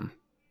with them.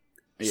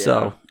 Yeah,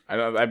 so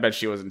I bet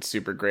she wasn't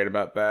super great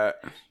about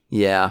that.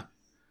 Yeah.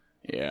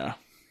 Yeah.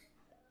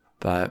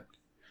 But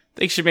I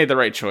think she made the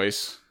right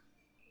choice.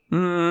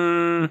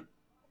 Yeah.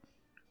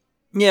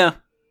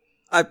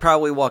 I'd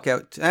probably walk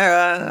out.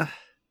 I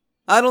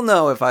don't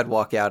know if I'd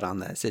walk out on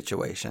that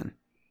situation.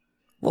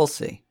 We'll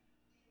see.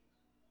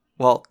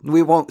 Well,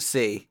 we won't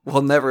see.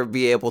 We'll never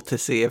be able to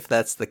see if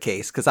that's the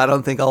case, because I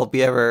don't think I'll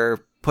be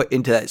ever put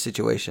into that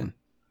situation.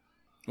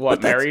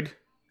 What, married?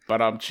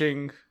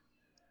 Ching.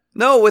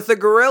 No, with the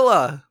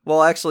gorilla.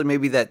 Well, actually,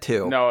 maybe that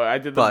too. No, I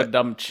did the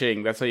badum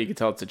ching. That's how you can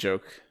tell it's a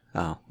joke.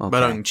 Oh, okay.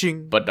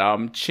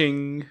 Badum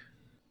ching.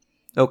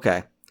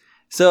 Okay.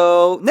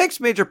 So, next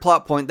major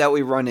plot point that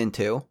we run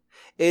into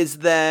is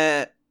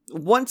that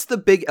once the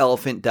big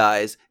elephant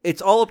dies,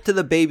 it's all up to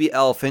the baby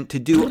elephant to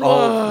do all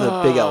of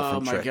the big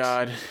elephant tricks. Oh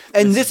my god.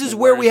 And this is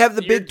where we have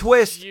the big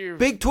twist.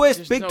 Big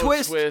twist, big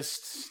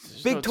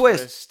twist. Big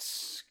twist.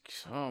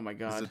 Oh my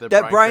god.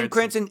 That Bryan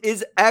Cranston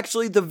is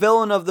actually the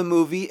villain of the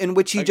movie, in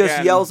which he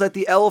just yells at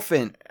the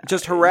elephant,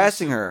 just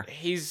harassing her.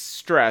 He's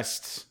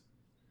stressed.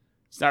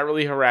 He's not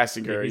really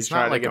harassing her. He's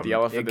trying to get the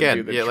elephant to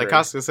do the trick. Like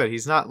Kasuga said,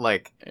 he's not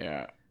like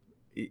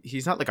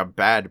he's not like a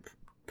bad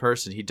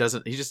person. He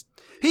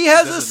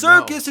has a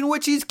circus in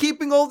which he's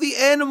keeping all the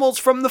animals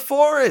from the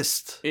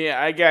forest.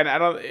 Yeah, again, I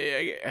don't.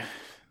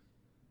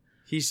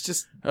 He's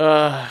just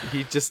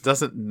he just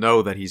doesn't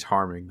know that he's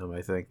harming them.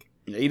 I think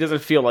he doesn't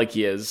feel like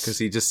he is, because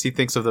he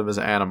thinks of them as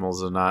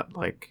animals and not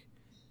like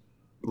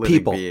living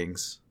people.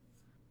 Beings.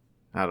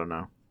 I don't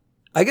know.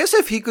 I guess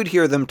if he could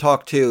hear them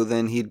talk too,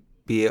 then he'd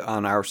be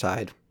on our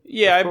side.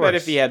 Yeah, I bet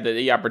if he had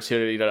the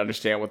opportunity to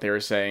understand what they were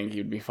saying,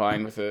 he'd be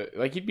fine with it.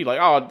 Like, he'd be like,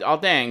 oh,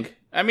 dang.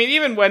 I mean,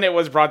 even when it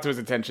was brought to his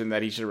attention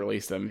that he should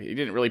release them, he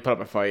didn't really put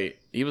up a fight.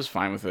 He was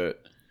fine with it.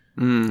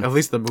 At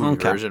least the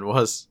movie version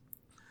was.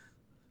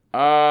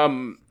 I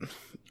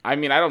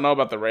mean, I don't know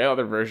about the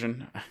other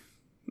version.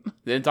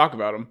 They didn't talk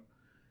about him.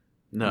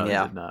 No, they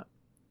did not.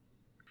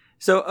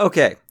 So,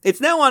 okay, it's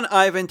now on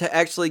Ivan to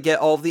actually get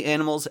all of the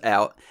animals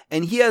out,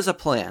 and he has a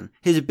plan.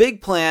 His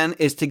big plan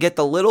is to get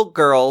the little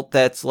girl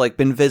that's, like,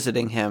 been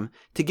visiting him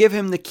to give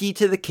him the key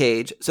to the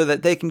cage so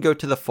that they can go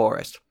to the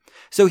forest.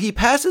 So he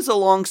passes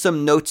along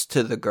some notes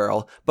to the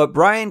girl, but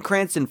Bryan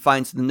Cranston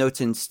finds the notes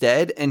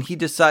instead, and he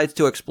decides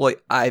to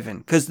exploit Ivan,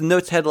 because the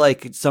notes had,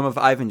 like, some of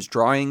Ivan's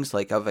drawings,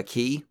 like, of a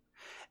key.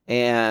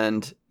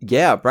 And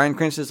yeah, Bryan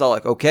Cranston's all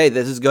like, okay,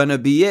 this is going to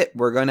be it.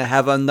 We're going to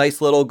have a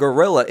nice little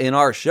gorilla in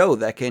our show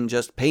that can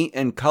just paint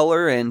and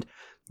color and,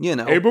 you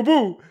know. Hey,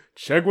 boo-boo,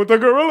 check what the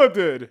gorilla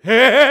did.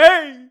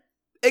 Hey!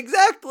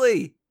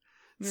 Exactly.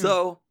 Yeah.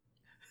 So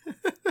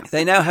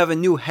they now have a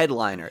new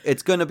headliner.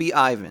 It's going to be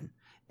Ivan.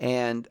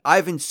 And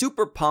Ivan's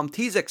super pumped.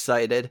 He's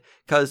excited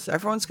because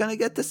everyone's going to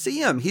get to see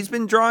him. He's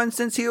been drawing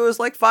since he was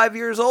like 5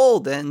 years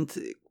old. And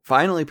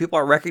finally, people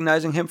are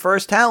recognizing him for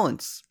his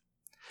talents.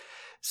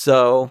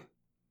 So,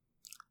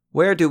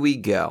 where do we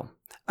go?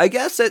 I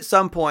guess at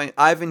some point,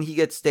 Ivan, he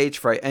gets stage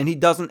fright, and he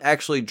doesn't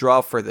actually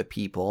draw for the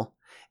people.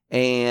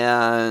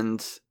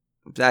 And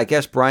I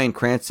guess Bryan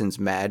Cranston's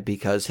mad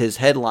because his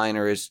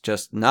headliner is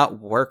just not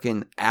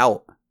working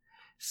out.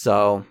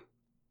 So,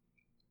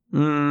 I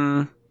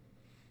don't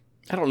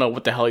know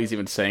what the hell he's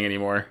even saying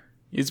anymore.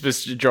 He's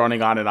just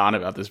droning on and on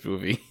about this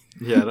movie.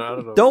 Yeah, I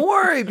don't know. Don't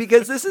worry,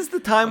 because this is the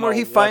time where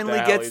he finally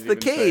gets the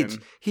cage.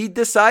 Saying. He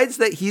decides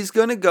that he's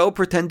going to go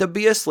pretend to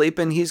be asleep,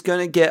 and he's going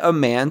to get a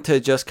man to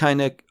just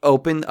kind of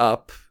open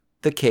up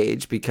the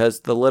cage because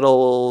the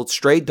little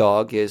stray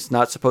dog is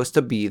not supposed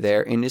to be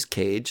there in his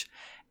cage.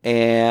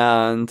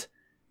 And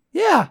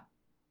yeah,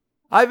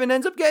 Ivan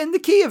ends up getting the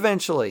key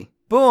eventually.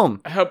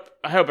 Boom. I hope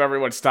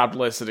everyone stopped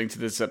listening to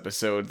this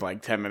episode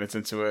like 10 minutes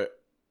into it.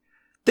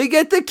 They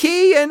get the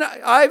key, and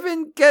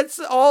Ivan gets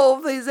all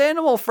of his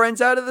animal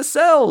friends out of the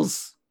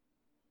cells.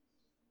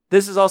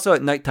 This is also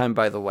at nighttime,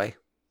 by the way.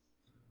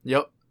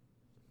 Yep.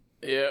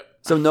 Yep.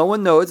 So no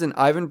one knows, and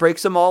Ivan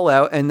breaks them all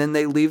out, and then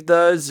they leave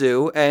the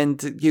zoo,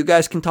 and you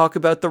guys can talk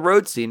about the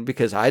road scene,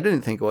 because I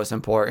didn't think it was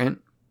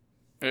important.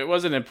 It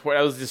wasn't important.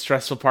 That was the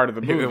stressful part of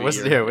the movie. It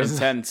wasn't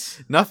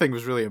intense. Nothing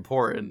was really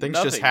important.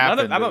 Things just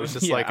happened. I don't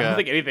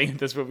think anything in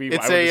this movie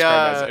It's I would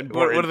describe as what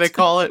important. do they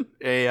call it?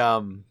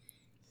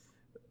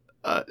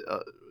 What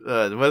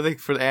are they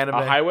for the anime?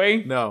 A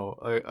highway? No,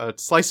 a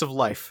slice of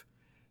life.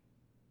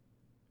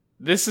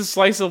 This is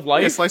slice of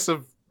life? Yeah, a slice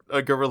of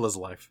a gorilla's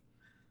life.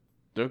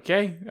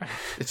 Okay.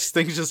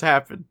 Things just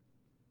happen.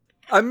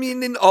 I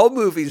mean, in all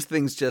movies,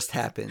 things just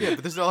happen. Yeah,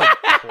 but there's no like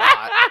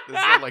plot.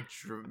 There's no like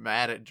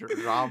dramatic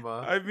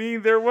drama. I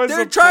mean, there was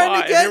They're a trying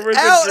plot, to get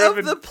out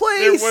of the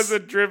place. There was a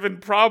driven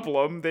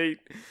problem.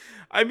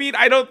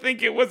 I don't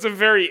think it was a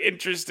very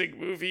interesting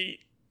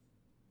movie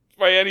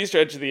by any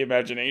stretch of the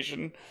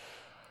imagination.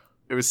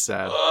 It was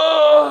sad.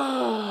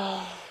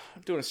 I'm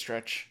doing a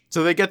stretch.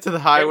 So they get to the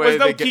highway. It was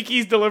no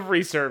Kiki's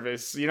Delivery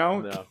Service, you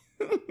know? No.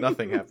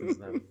 Nothing happens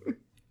then.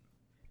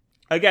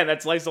 Again,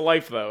 that's slice of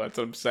life, though. That's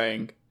what I'm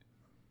saying.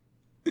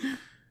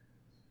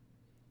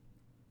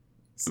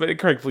 But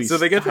Craig, please. So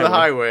they get to the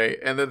highway,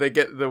 and then they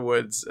get to the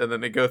woods, and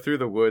then they go through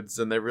the woods,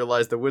 and they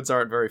realize the woods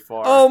aren't very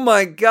far. Oh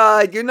my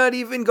god, you're not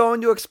even going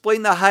to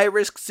explain the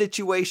high-risk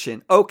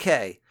situation.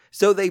 Okay,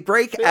 so they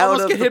break They out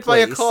almost of get the hit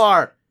place. by a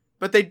car,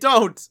 but they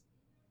don't.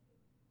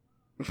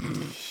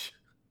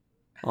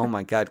 Oh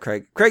my god,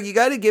 Craig. Craig, you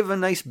got to give a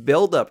nice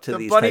build-up to The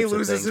these bunny types of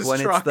loses things his when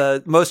truck. it's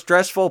the most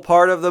stressful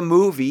part of the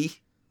movie.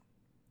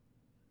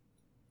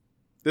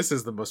 This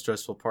is the most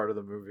stressful part of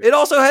the movie. It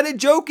also had a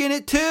joke in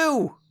it,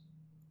 too.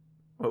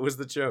 What was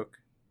the joke?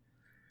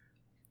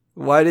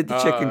 Why did the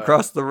chicken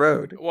cross the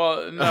road?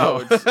 Well,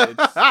 no,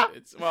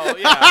 it's well,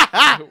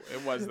 yeah,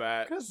 it was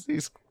that. Because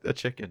he's a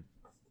chicken.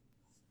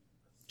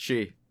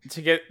 To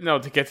get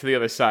to the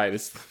other side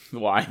is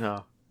why.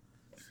 No.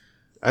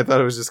 I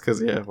thought it was just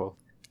because,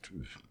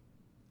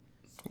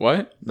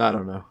 What? I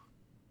don't know.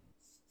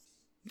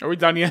 Are we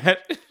done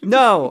yet?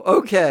 No,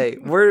 okay.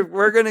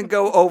 We're going to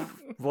go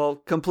over,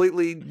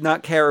 completely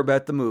not care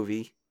about the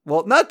movie.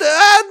 Well, not the, way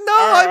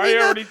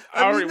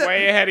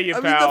ahead of you,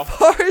 pal. the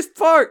forest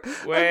part.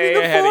 Way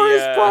the ahead of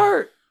forest ya.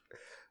 part.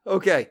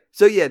 Okay,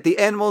 so yeah, the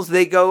animals,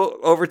 they go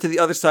over to the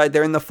other side.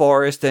 They're in the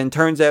forest, and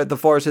turns out the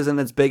forest isn't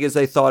as big as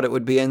they thought it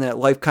would be, and that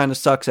life kind of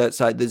sucks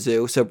outside the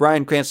zoo. So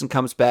Bryan Cranston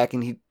comes back,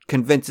 and he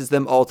convinces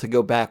them all to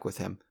go back with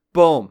him.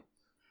 Boom.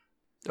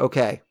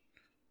 Okay.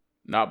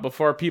 Not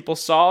before people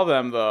saw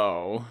them,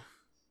 though.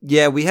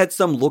 Yeah, we had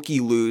some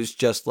looky-loos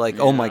just like,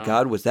 oh my Yeah.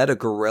 god, was that a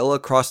gorilla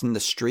crossing the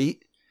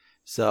street?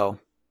 So,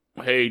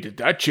 Hey, did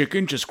that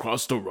chicken just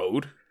cross the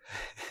road?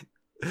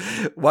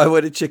 why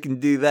would a chicken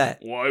do that?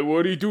 Why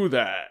would he do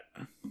that?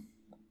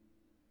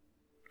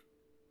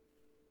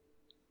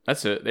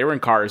 That's it. They were in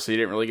cars, so you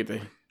didn't really get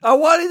to... I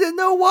wanted to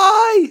know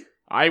why!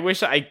 I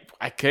wish I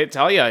couldn't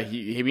tell you.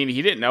 He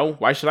didn't know.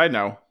 Why should I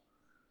know?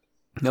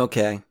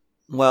 Okay.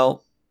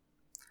 Well,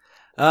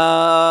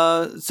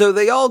 so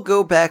they all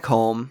go back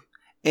home,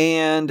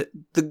 And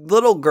the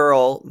little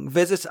girl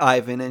visits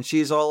Ivan, and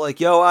she's all like,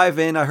 yo,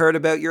 Ivan, I heard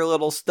about your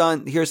little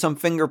stunt. Here's some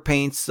finger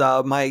paints.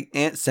 My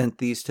aunt sent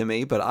these to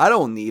me, but I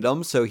don't need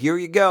them, so here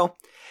you go.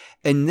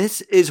 And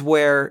this is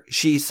where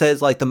she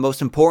says, like, the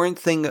most important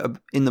thing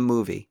in the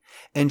movie.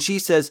 And she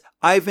says,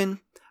 Ivan,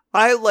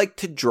 I like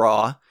to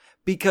draw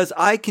because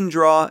I can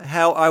draw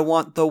how I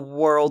want the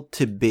world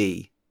to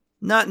be.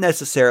 Not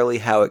necessarily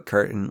how it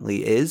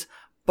currently is,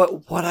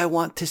 but what I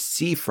want to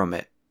see from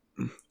it.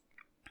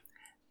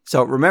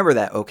 So remember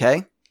that,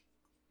 okay?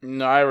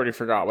 No, I already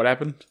forgot. What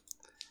happened?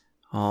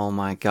 Oh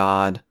my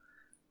god.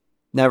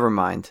 Never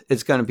mind.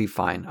 It's gonna be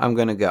fine. I'm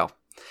gonna go.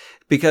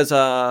 Because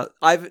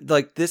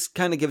this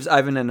kind of gives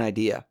Ivan an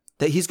idea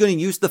that he's going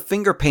to use the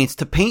finger paints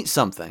to paint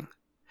something.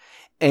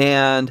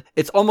 And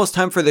it's almost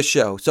time for the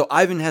show, so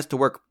Ivan has to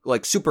work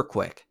like super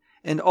quick.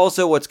 And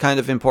also what's kind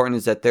of important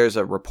is that there's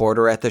a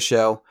reporter at the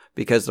show,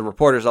 because the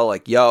reporter's all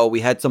like, yo,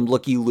 we had some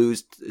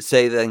looky-loos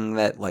saying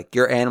that like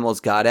your animals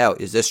got out.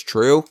 Is this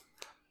true?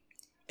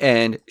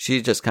 And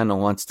she just kind of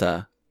wants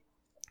to,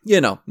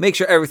 make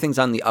sure everything's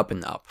on the up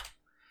and up.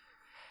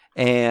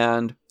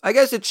 And I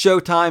guess it's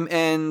showtime,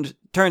 and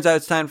turns out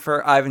it's time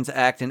for Ivan to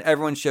act, and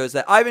everyone shows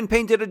that Ivan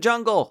painted a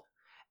jungle.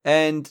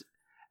 And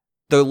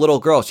the little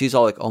girl, she's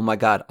all like, oh my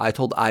god, I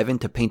told Ivan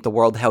to paint the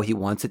world how he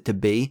wants it to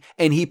be,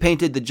 and he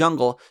painted the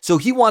jungle, so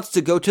he wants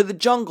to go to the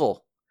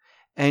jungle.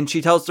 And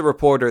she tells the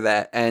reporter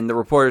that, and the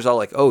reporter's all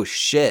like, oh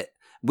shit,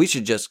 we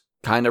should just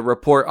kind of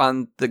report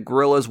on the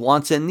gorilla's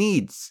wants and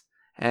needs.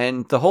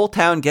 And the whole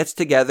town gets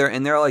together,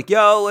 and they're like,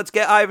 yo, let's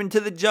get Ivan to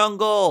the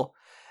jungle.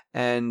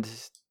 And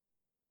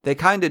they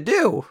kind of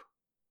do.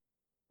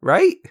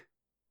 Right?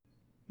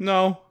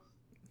 No.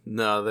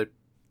 No,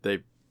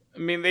 they. I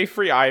mean, they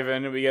free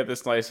Ivan, and we get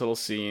this nice little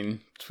scene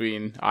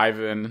between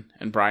Ivan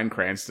and Bryan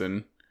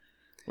Cranston,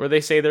 where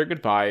they say their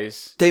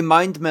goodbyes. They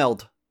mind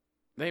meld.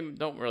 They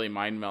don't really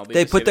mind meld.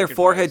 They put their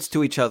foreheads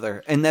to each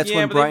other, and that's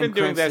when Bryan Cranston... they've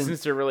been doing that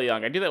since they're really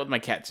young. I do that with my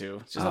cat, too.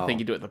 It's just a thing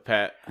you do with the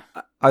pet.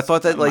 I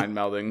thought that, mind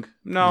melding.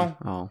 No.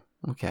 Oh,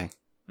 okay.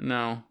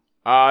 No.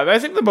 I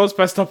think the most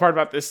messed up part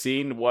about this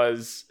scene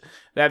was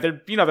that they're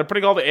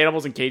putting all the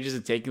animals in cages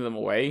and taking them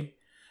away.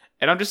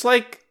 And I'm just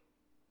like,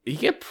 you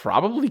could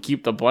probably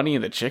keep the bunny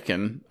and the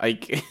chicken.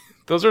 Like,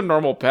 those are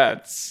normal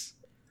pets.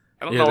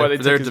 I don't know why they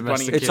took his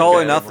bunny. It's all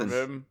or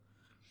nothing.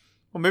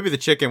 Well, maybe the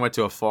chicken went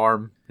to a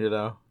farm,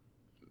 to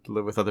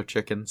live with other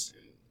chickens.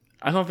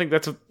 I don't think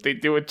that's what they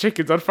do with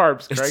chickens on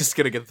farms, Craig. It's just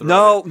gonna get thrown.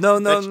 No.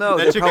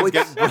 That chicken's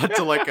getting brought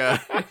to like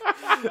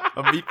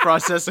a meat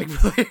processing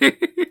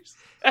place.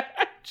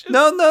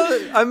 No.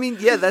 I mean,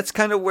 yeah, that's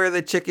kind of where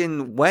the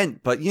chicken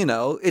went. But,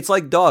 it's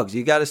like dogs.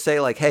 You got to say,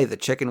 like, hey, the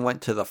chicken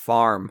went to the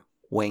farm.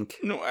 Wink.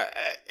 No,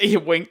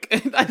 wink.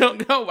 I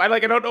don't know. I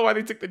don't know why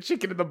they took the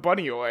chicken and the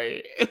bunny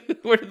away.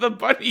 Where did the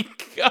bunny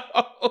go?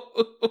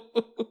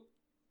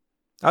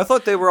 I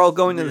thought they were all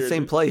going to the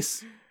same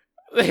place.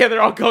 Yeah,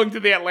 they're all going to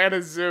the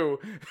Atlanta Zoo.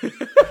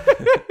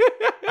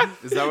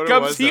 Is that what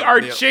Come it was? see our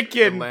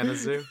chicken. Atlanta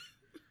Zoo?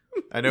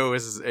 I know it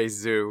was a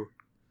zoo.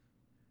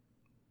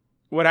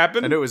 What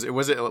happened? I know was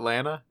it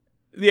Atlanta?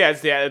 Yeah,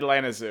 it's the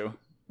Atlanta Zoo.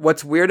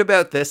 What's weird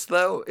about this,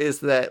 though, is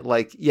that,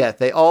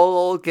 they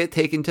all get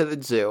taken to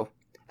the zoo.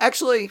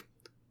 Actually,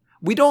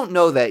 we don't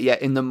know that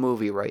yet in the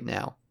movie right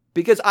now.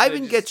 Because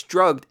Ivan gets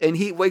drugged, and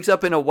he wakes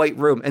up in a white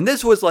room. And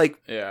this was,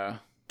 the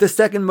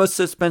second most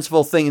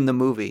suspenseful thing in the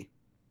movie.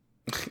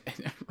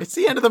 It's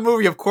the end of the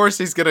movie. Of course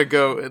he's gonna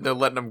go, and they're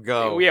letting him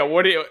go. Yeah,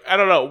 I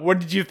don't know. What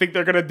did you think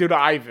they're gonna do to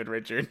Ivan,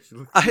 Richard?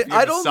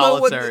 I don't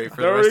know what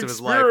for the rest of his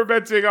life. They're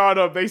experimenting on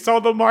him. They saw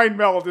the mind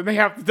meld, and they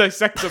have to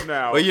dissect him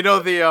now. Well,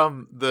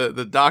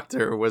 the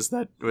doctor was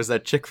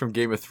that chick from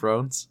Game of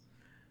Thrones,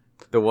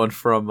 the one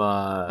from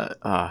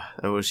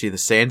was she the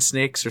Sand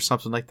Snakes or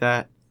something like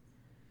that?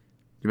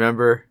 You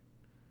remember?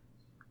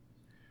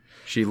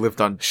 She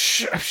lived on.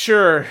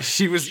 Sure.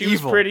 She was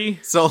evil. Was pretty.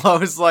 So I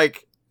was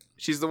like.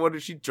 She's the one who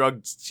she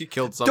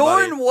killed somebody.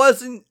 Dorn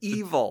wasn't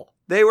evil.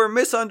 They were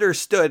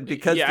misunderstood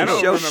because they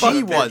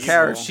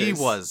showed she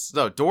was.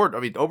 No, Dorn,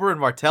 Oberyn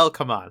Martell,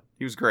 come on.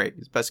 He was great.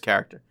 He's best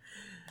character.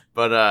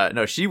 But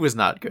no, she was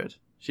not good.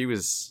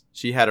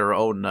 She had her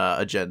own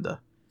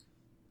agenda.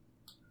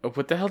 Oh,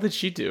 what the hell did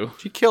she do?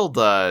 She killed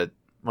one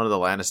of the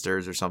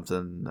Lannisters or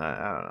something.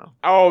 I don't know.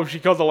 Oh, she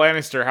killed the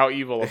Lannister. How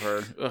evil of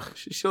her.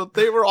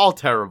 They were all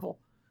terrible.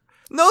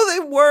 No, they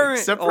weren't.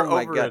 Except for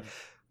my God.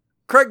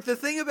 Craig, the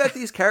thing about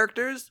these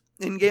characters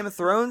in Game of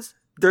Thrones,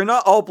 they're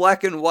not all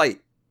black and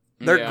white.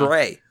 They're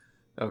gray.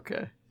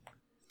 Okay.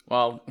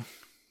 Well,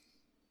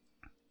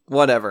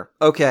 whatever.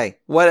 Okay,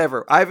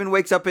 whatever. Ivan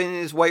wakes up in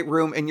his white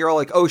room and you're all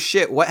like, oh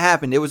shit, what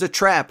happened? It was a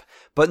trap.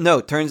 But no,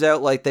 turns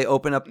out they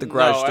open up the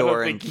garage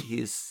door and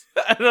he's...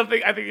 I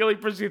think the only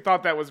person who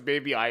thought that was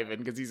maybe Ivan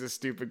because he's a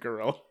stupid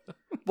girl.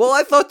 Well,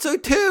 I thought so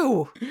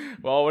too.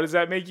 Well, what does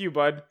that make you,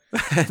 bud?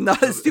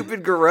 Not a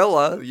stupid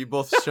gorilla. You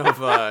both shove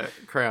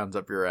crayons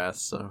up your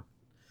ass, so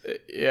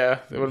yeah,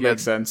 it would make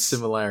sense.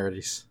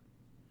 Similarities.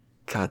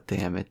 God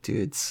damn it,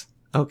 dudes.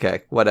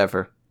 Okay,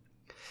 whatever.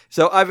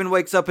 So Ivan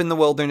wakes up in the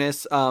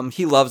wilderness.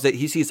 He loves it.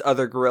 He sees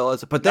other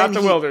gorillas, but then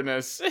Not the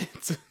wilderness.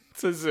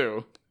 It's a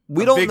zoo.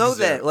 We A don't big know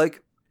zoo. that.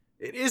 Like,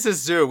 It is a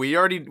zoo.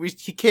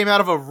 He came out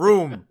of a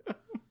room.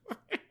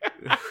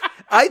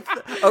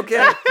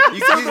 okay.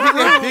 You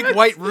have big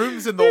white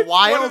rooms in the It's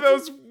wild. one of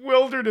those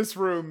wilderness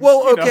rooms.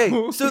 Well, you okay.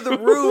 know? So the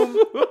room,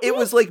 it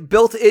was like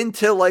built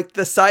into like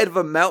the side of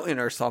a mountain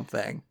or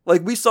something.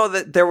 Like we saw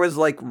that there was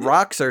like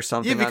rocks or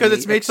something. Yeah, because on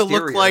it's the made to look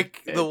exterior.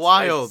 like the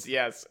wild.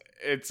 Yes,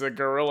 it's a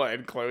gorilla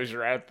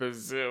enclosure at the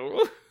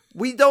zoo.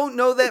 We don't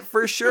know that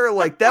for sure.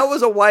 Like that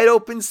was a wide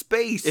open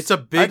space. It's a I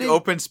big didn't-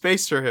 open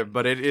space for him,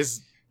 but it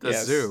is a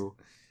Yes. zoo.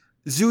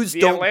 Zoos The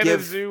don't Atlanta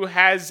give. Zoo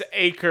has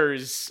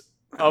acres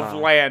of Oh.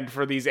 land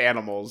for these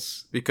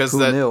animals. Because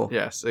Who knew?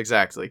 Yes,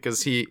 exactly.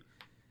 Because he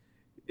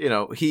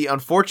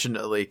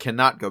unfortunately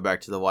cannot go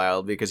back to the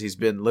wild because he's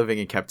been living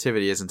in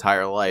captivity his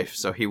entire life.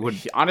 So he would.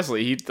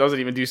 Honestly, he doesn't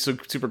even do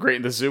super great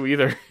in the zoo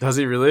either. Does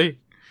he really?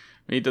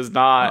 He does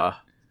not.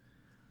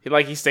 Uh,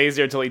 He stays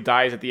there until he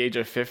dies at the age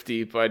of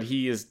 50, but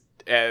he is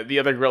the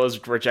other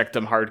gorillas reject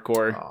him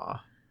hardcore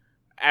aw.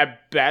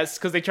 at best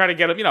because they try to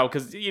get him.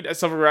 Because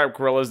some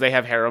gorillas they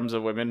have harems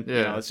of women.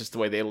 Yeah. It's just the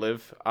way they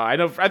live. I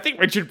think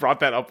Richard brought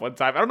that up one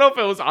time. I don't know if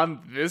it was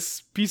on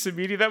this piece of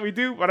media that we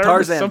do, but I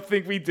remember Tarzan.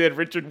 something we did.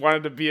 Richard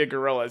wanted to be a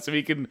gorilla so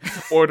he can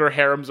order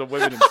harems of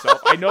women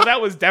himself. I know that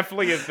was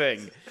definitely a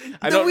thing.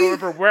 I don't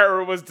remember where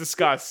it was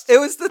discussed. It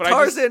was the But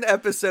I just- Tarzan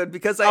episode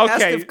because I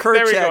asked if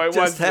Kerchak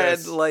just had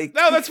this. like.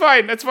 No, that's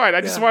fine. That's fine.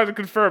 I just Yeah. wanted to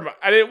confirm.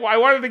 I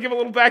wanted to give a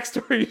little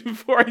backstory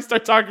before I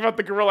start talking about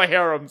the gorilla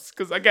harems,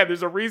 because again,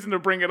 there's a reason to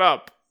bring it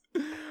up.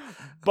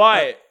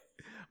 But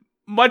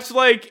much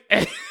like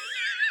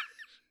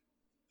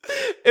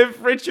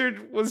if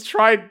Richard was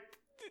trying,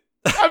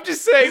 I'm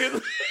just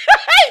saying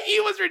he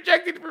was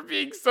rejected for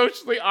being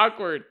socially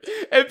awkward,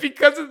 and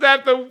because of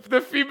that,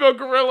 the female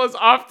gorillas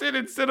often,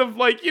 instead of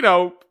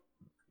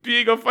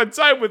being a fun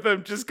time with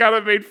him, just kind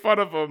of made fun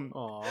of him.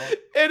 Aw.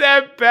 And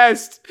at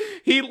best,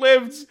 he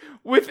lived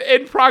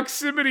within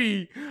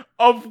proximity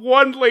of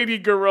one lady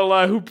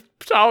gorilla who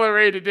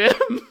tolerated him.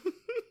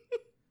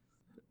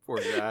 Poor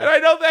And guy. I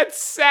know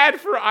that's sad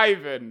for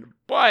Ivan,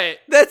 but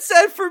That's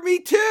sad for me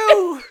too.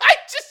 I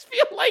just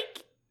feel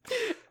like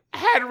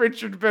had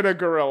Richard been a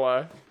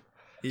gorilla,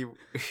 He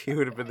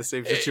would have been the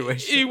same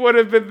situation. he would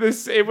have been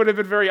this. It would have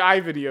been very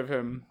Ivan-y of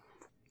him.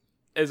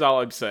 Is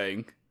all I'm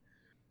saying.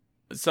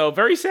 So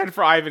very sad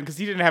for Ivan because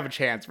he didn't have a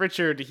chance.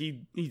 Richard, he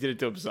did it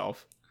to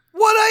himself.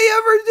 What'd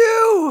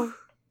I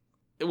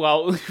ever do?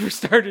 Well, for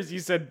starters, you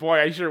said, "Boy,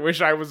 I sure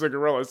wish I was a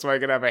gorilla so I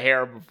could have a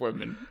harem of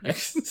women."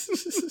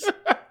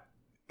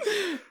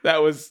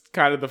 That was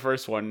kind of the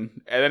first one.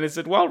 And then it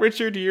said, "Well,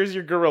 Richard, here's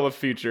your gorilla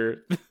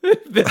future.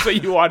 That's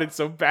what you wanted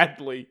so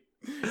badly.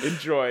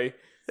 Enjoy."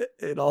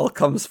 It all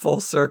comes full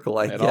circle,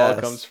 I It guess.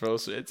 all comes full.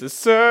 It's a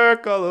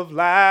circle of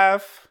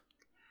life.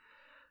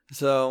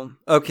 So,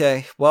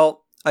 okay.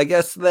 Well, I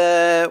guess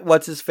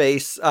what's his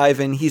face,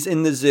 Ivan, he's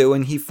in the zoo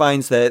and he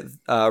finds that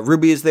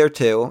Ruby is there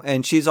too,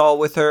 and she's all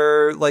with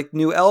her like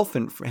new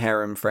elephant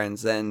harem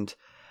friends, and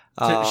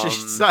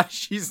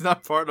She's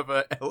not part of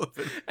an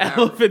elephant.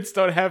 Elephants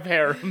don't have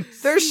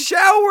harems. they're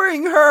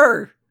showering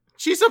her.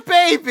 She's a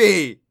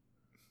baby.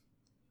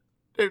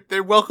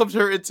 They welcomed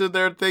her into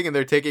their thing and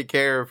they're taking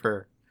care of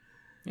her.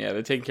 Yeah,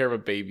 they're taking care of a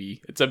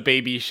baby. It's a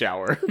baby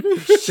shower.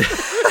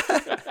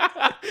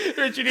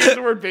 Richard hears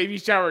the word baby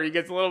shower. He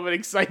gets a little bit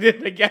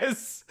excited, I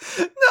guess.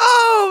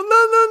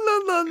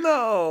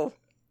 No.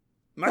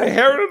 My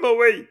harem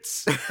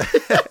awaits.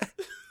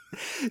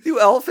 Do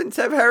elephants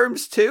have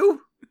harems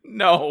too?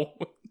 No.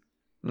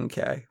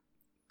 Okay.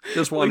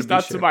 Just At want least to be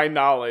not sure. to my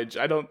knowledge.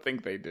 I don't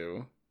think they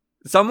do.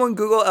 Someone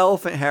Google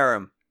elephant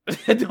harem.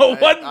 No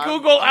one I'm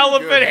Google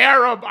elephant good.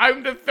 harem.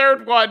 I'm the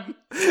third one.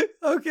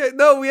 Okay,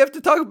 no, we have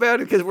to talk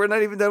about it because we're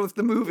not even done with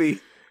the movie.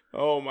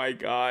 Oh my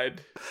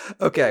god.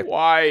 Okay,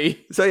 Why?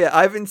 so yeah,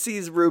 Ivan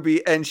sees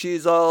Ruby and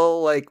she's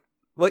all like,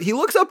 well, he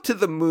looks up to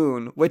the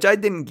moon, which I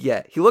didn't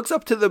get. He looks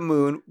up to the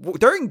moon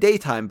during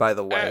daytime, by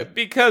the way.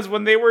 Because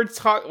when they were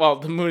talking, well,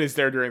 the moon is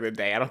there during the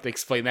day. I don't have to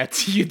explain that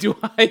to you, do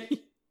I?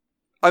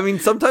 I mean,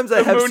 sometimes I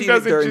The have moon seen it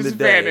doesn't during just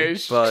the day,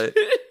 vanish. but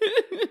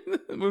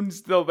The moon's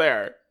still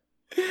there.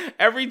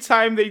 Every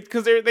time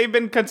because they've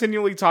been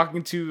continually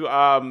talking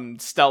to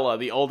Stella,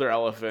 the older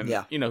elephant,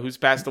 Yeah. Who's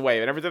passed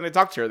away. And every time they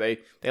talk to her, they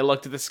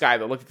look to the sky,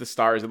 they look at the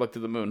stars, they look to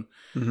the moon.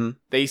 Mhm.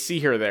 They see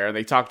her there and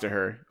they talk to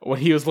her. When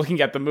he was looking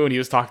at the moon, he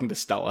was talking to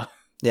Stella.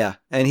 yeah,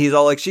 and he's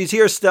all like, "She's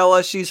here,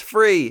 Stella. She's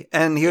free."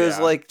 And he was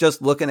Yeah. like,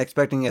 just looking,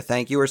 expecting a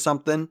thank you or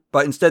something,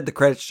 but instead the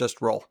credits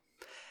just roll.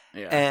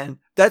 Yeah. And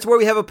that's where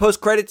we have a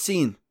post-credit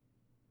scene.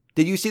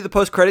 Did you see the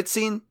post-credit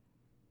scene?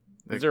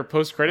 Is there a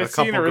post-credit A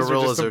couple scene, or is there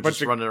gorillas just a are bunch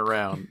just of... running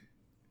around.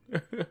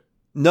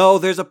 No,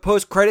 there's a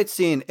post-credit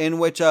scene in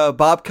which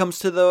Bob comes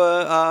to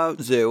the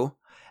zoo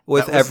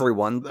with That was-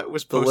 everyone. That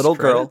was The little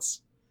girl.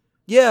 post-credits?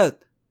 Yeah.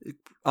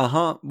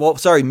 Well,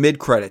 sorry,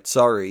 mid-credits.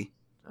 Sorry.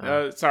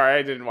 Sorry,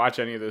 I didn't watch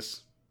any of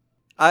this.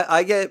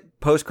 I get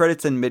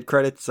post-credits and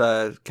mid-credits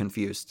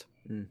confused.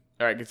 All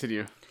right,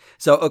 continue.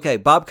 So, okay,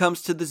 Bob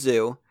comes to the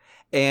zoo,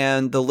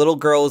 and the little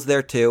girl is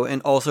there too,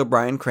 and also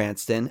Bryan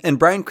Cranston. And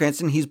Bryan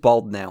Cranston, he's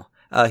bald now.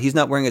 He's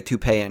not wearing a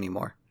toupee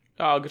anymore.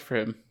 Oh, good for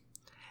him.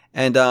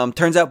 And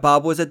turns out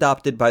Bob was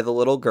adopted by the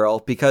little girl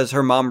because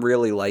her mom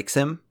really likes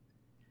him.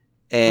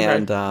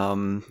 And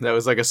that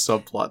was like a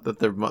subplot that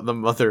the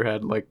mother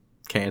had like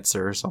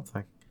cancer or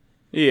something.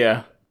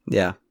 Yeah.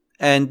 Yeah.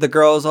 And the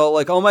girl's all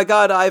like, "Oh my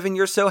God, Ivan,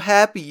 you're so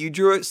happy. You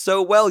drew it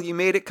so well. You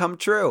made it come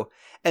true."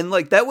 And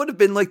like that would have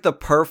been like the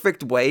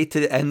perfect way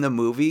to end the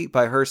movie,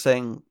 by her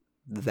saying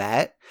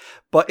that.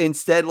 But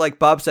instead, like,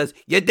 Bob says,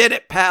 "You did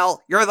it,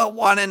 pal. You're the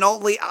one and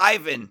only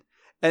Ivan."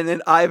 And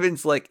then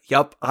Ivan's like,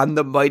 "Yup, I'm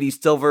the mighty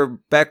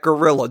silverback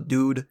gorilla,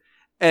 dude."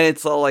 And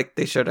it's all like,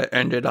 they should have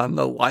ended on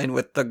the line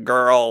with the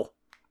girl.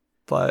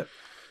 But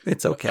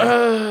it's okay.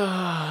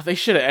 They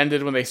should have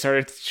ended when they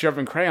started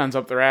shoving crayons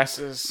up their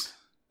asses.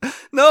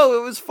 No,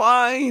 it was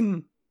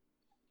fine.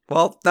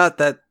 Well, not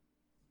that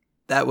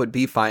that would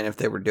be fine if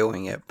they were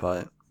doing it,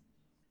 but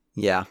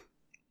yeah.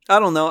 I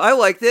don't know. I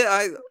liked it.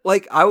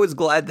 I was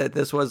glad that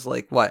this was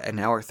like, what, an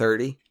hour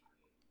 30?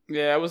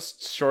 Yeah, it was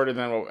shorter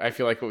than what I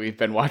feel like what we've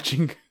been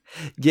watching.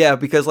 Yeah,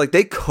 because like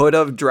they could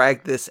have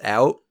dragged this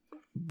out,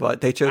 but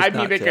they chose not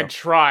to. They could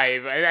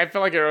try. I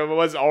feel like it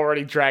was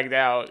already dragged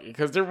out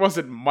because there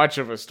wasn't much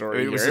of a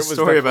story. It was here. a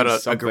story about a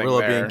something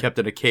gorilla there. being kept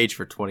in a cage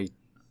for 20,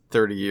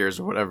 30 years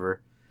or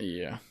whatever.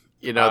 Yeah.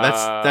 You know,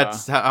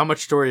 that's how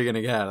much story are you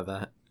going to get out of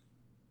that?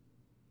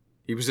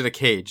 He was in a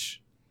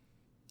cage.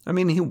 I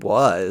mean, he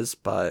was,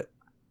 but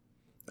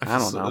I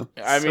don't know.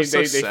 I mean,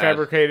 they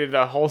fabricated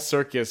a whole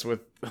circus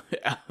with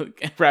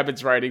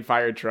rabbits riding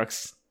fire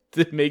trucks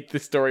to make the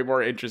story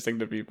more interesting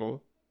to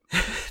people.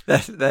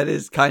 That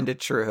is kind of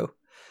true.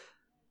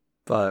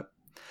 But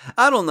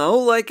I don't know,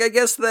 like, I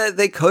guess that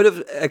they could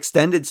have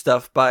extended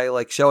stuff by,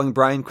 like, showing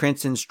Bryan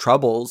Cranston's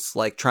troubles,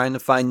 like, trying to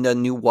find a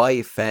new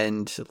wife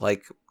and,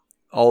 like,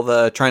 all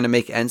the trying to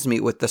make ends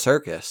meet with the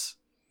circus.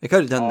 They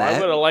could have done that. I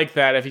would have liked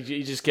that if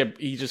he just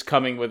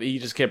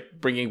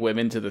kept bringing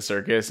women to the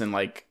circus and,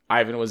 like,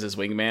 Ivan was his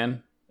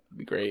wingman. It'd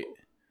be great.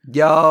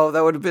 Yo,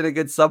 that would have been a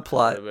good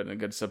subplot. That would have been a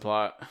good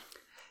subplot.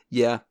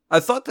 Yeah. I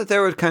thought that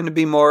there would kind of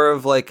be more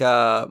of, like,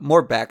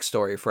 more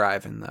backstory for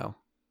Ivan, though.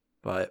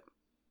 But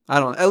I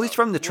don't know. At least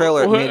from the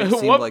trailer, it made it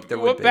seem like there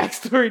would be. What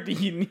backstory do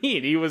you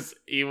need? He was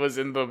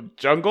in the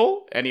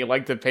jungle, and he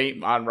liked to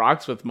paint on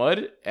rocks with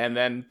mud, and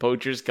then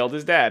poachers killed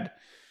his dad.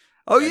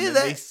 Oh,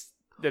 yeah,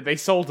 they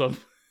sold him.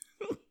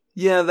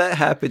 Yeah, that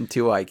happened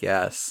too, I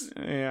guess.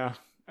 Yeah.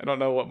 I don't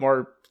know what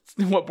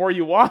more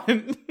you want.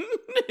 And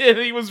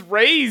he was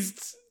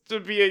raised to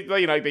be,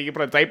 they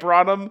put a diaper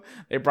on him,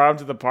 they brought him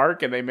to the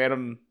park, and they made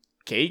him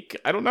cake.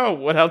 I don't know.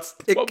 What else?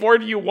 What more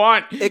do you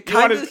want? You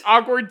want his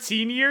awkward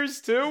teen years,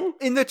 too?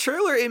 In the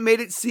trailer, it made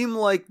it seem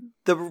like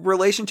the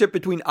relationship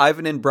between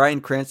Ivan and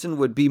Bryan Cranston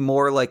would be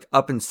more, like,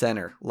 up and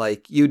center.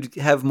 Like, you'd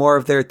have more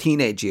of their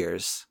teenage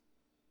years.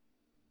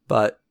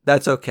 But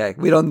that's okay.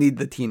 We don't need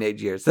the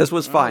teenage years. This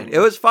was fine. It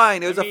was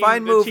fine. It was a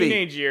fine movie.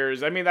 Teenage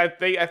years. I mean, I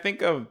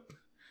think of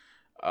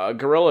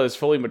Gorilla is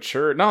fully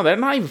mature. No, they're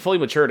not even fully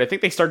matured. I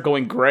think they start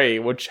going gray,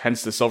 which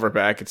hence the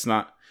silverback. It's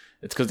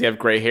because they have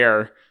gray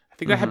hair. I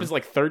think that happens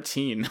like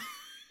 13.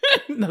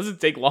 It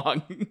doesn't take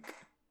long.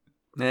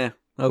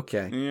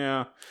 Okay.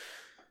 Yeah.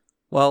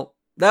 Well,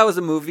 that was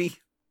a movie.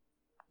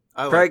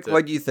 Craig,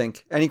 what do you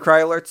think? Any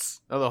cry alerts?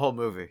 Oh, the whole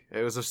movie.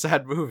 It was a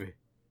sad movie.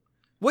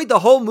 Wait, the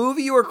whole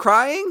movie you were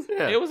crying?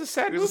 Yeah. It was a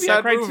sad movie.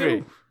 I cried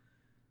too.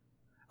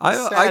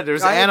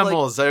 There's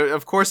animals.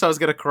 Of course I was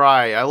going to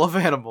cry. I love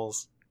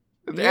animals.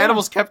 The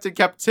animals kept in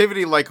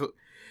captivity, like,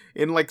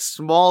 in, like,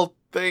 small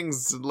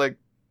things, like,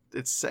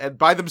 it's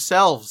by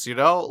themselves, you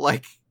know?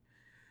 Like,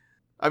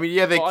 I mean,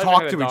 yeah, they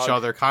talk to each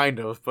other, kind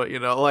of, but, you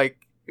know, like,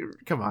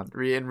 come on,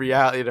 in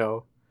reality, you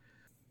know.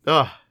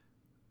 Ugh.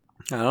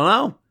 I don't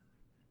know.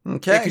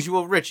 Okay. Because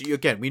Rich,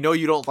 again, we know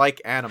you don't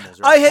like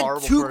animals. I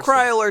had two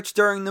cry alerts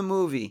during the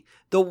movie.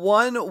 The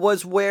one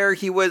was where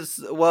he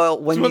was,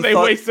 when they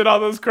wasted all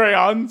those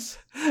crayons.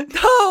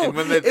 No! And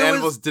when the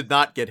animals did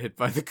not get hit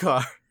by the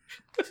car.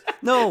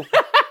 No.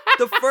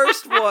 The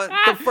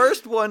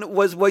first one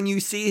was when you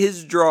see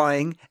his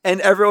drawing, and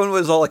everyone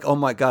was all like, "Oh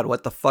my God,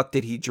 what the fuck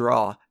did he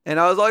draw?" And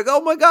I was like,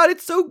 "Oh my God,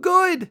 it's so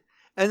good."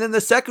 And then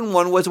the second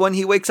one was when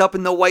he wakes up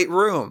in the white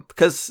room,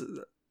 because,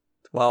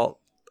 well,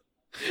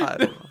 I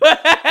don't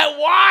know.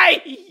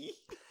 Why?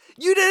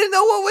 You didn't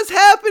know what was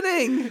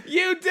happening.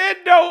 You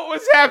did know what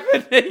was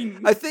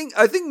happening. I think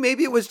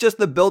maybe it was just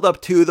the build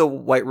up to the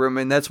white room,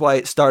 and that's why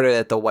it started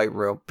at the white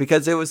room,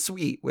 because it was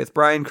sweet with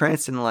Bryan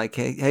Cranston like,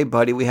 hey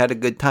buddy, we had a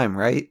good time,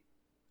 right?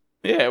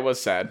 Yeah, it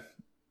was sad.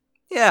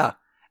 Yeah.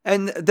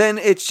 And then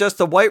it's just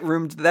the white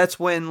room. That's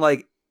when,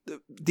 like,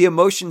 the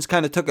emotions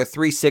kind of took a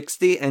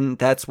 360, and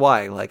that's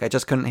why, like, I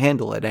just couldn't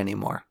handle it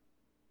anymore.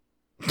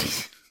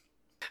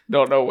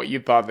 Don't know what you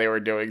thought they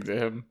were doing to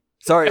him.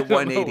 Sorry,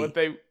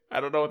 180. I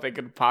don't know what they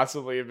could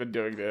possibly have been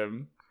doing to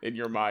him in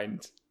your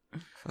mind.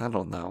 I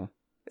don't know.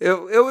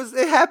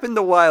 It happened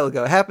a while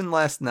ago. It happened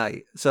last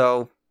night.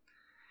 So,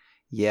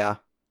 yeah.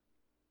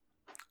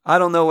 I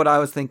don't know what I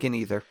was thinking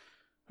either.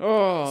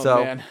 Oh,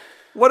 man.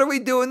 What are we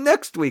doing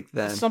next week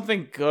then?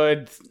 Something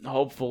good,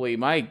 hopefully.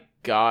 My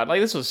God,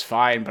 like this was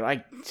fine, but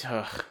I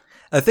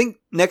think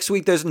next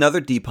week there's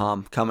another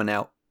DPOM coming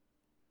out.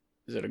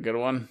 Is it a good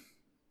one?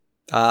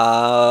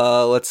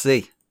 Let's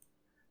see.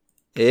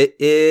 It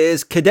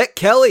is Cadet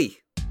Kelly.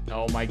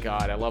 Oh my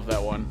God, I love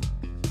that one.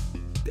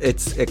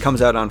 It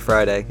comes out on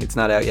Friday. It's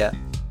not out yet.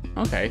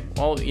 Okay,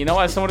 well, you know,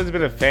 as someone who's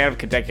been a fan of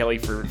Cadet Kelly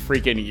for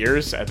freaking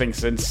years, I think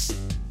since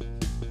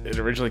it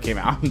originally came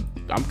out,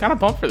 I'm kind of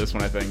pumped for this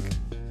one, I think.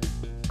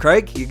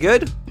 Craig, you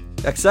good?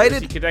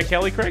 Excited? Cadet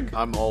Kelly, Craig?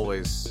 I'm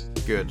always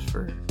good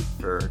for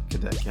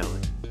Cadet Kelly.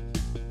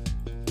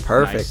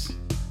 Perfect. Nice.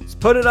 Let's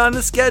put it on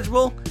the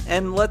schedule,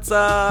 and let's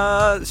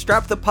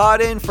strap the pod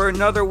in for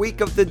another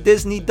week of the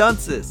Disney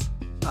Dunces.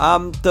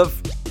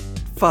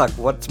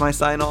 What's my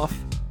sign off?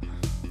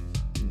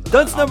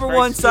 Dunce number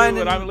one signing.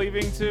 And I'm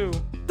leaving too.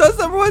 Dunce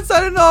number one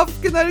signing off.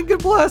 Good night and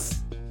good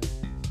bless.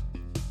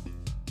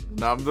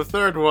 And I'm the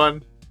third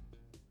one.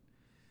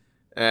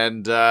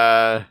 And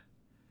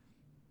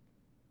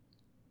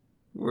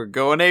we're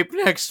going ape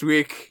next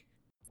week.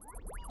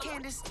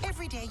 Candace,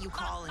 every day you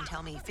call and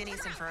tell me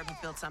Phineas and Ferb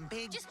have built some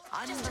big,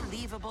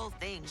 unbelievable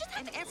thing.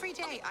 And every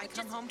day I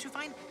come home to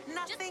find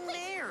nothing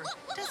there.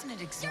 Doesn't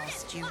it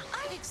exhaust you?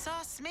 It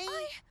exhausts me.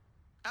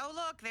 Oh,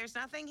 look, there's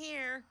nothing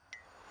here.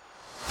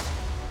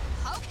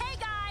 Okay,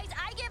 guys,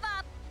 I give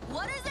up.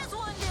 What does this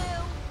one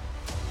do?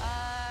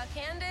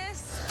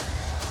 Candace?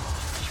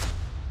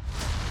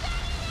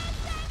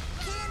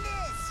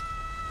 Candace!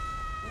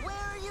 Where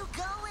are you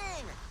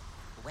going?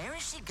 Where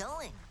is she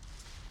going?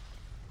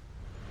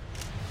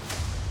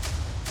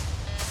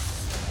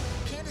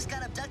 Candace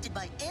got abducted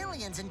by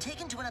aliens and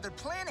taken to another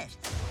planet.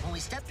 When we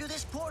step through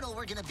this portal,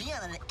 we're gonna be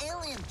on an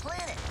alien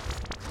planet.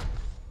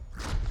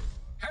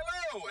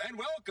 Hello and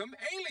welcome,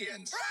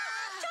 aliens.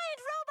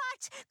 Giant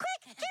robots!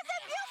 Quick, give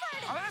them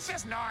Buford! Oh, that's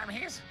just Norm.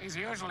 He's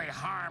usually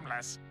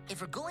harmless.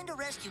 If we're going to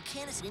rescue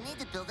Candace, we need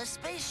to build a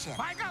spaceship.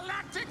 My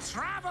galactic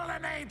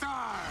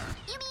travel-inator!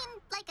 You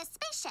mean like a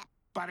spaceship?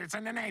 But it's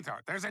an inator.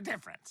 There's a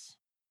difference.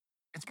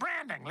 It's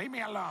branding. Leave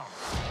me alone.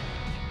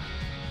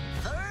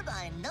 Verb,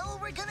 I know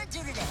what we're gonna do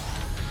today.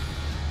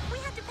 We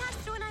have to pass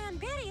through an ion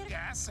barrier.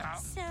 Yeah, so?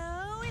 So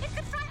it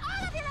could fry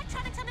all of the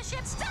electronics on the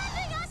ship,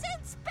 stopping us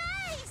in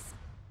space!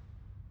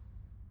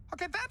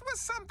 Okay, that was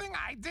something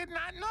I did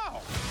not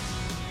know.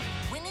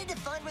 We need to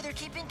find where they're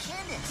keeping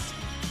Candace.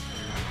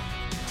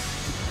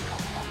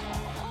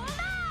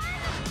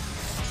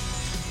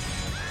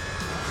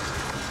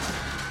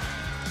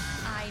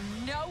 I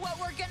know what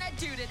we're gonna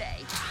do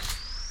today.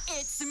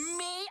 It's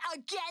me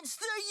against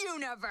the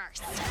universe.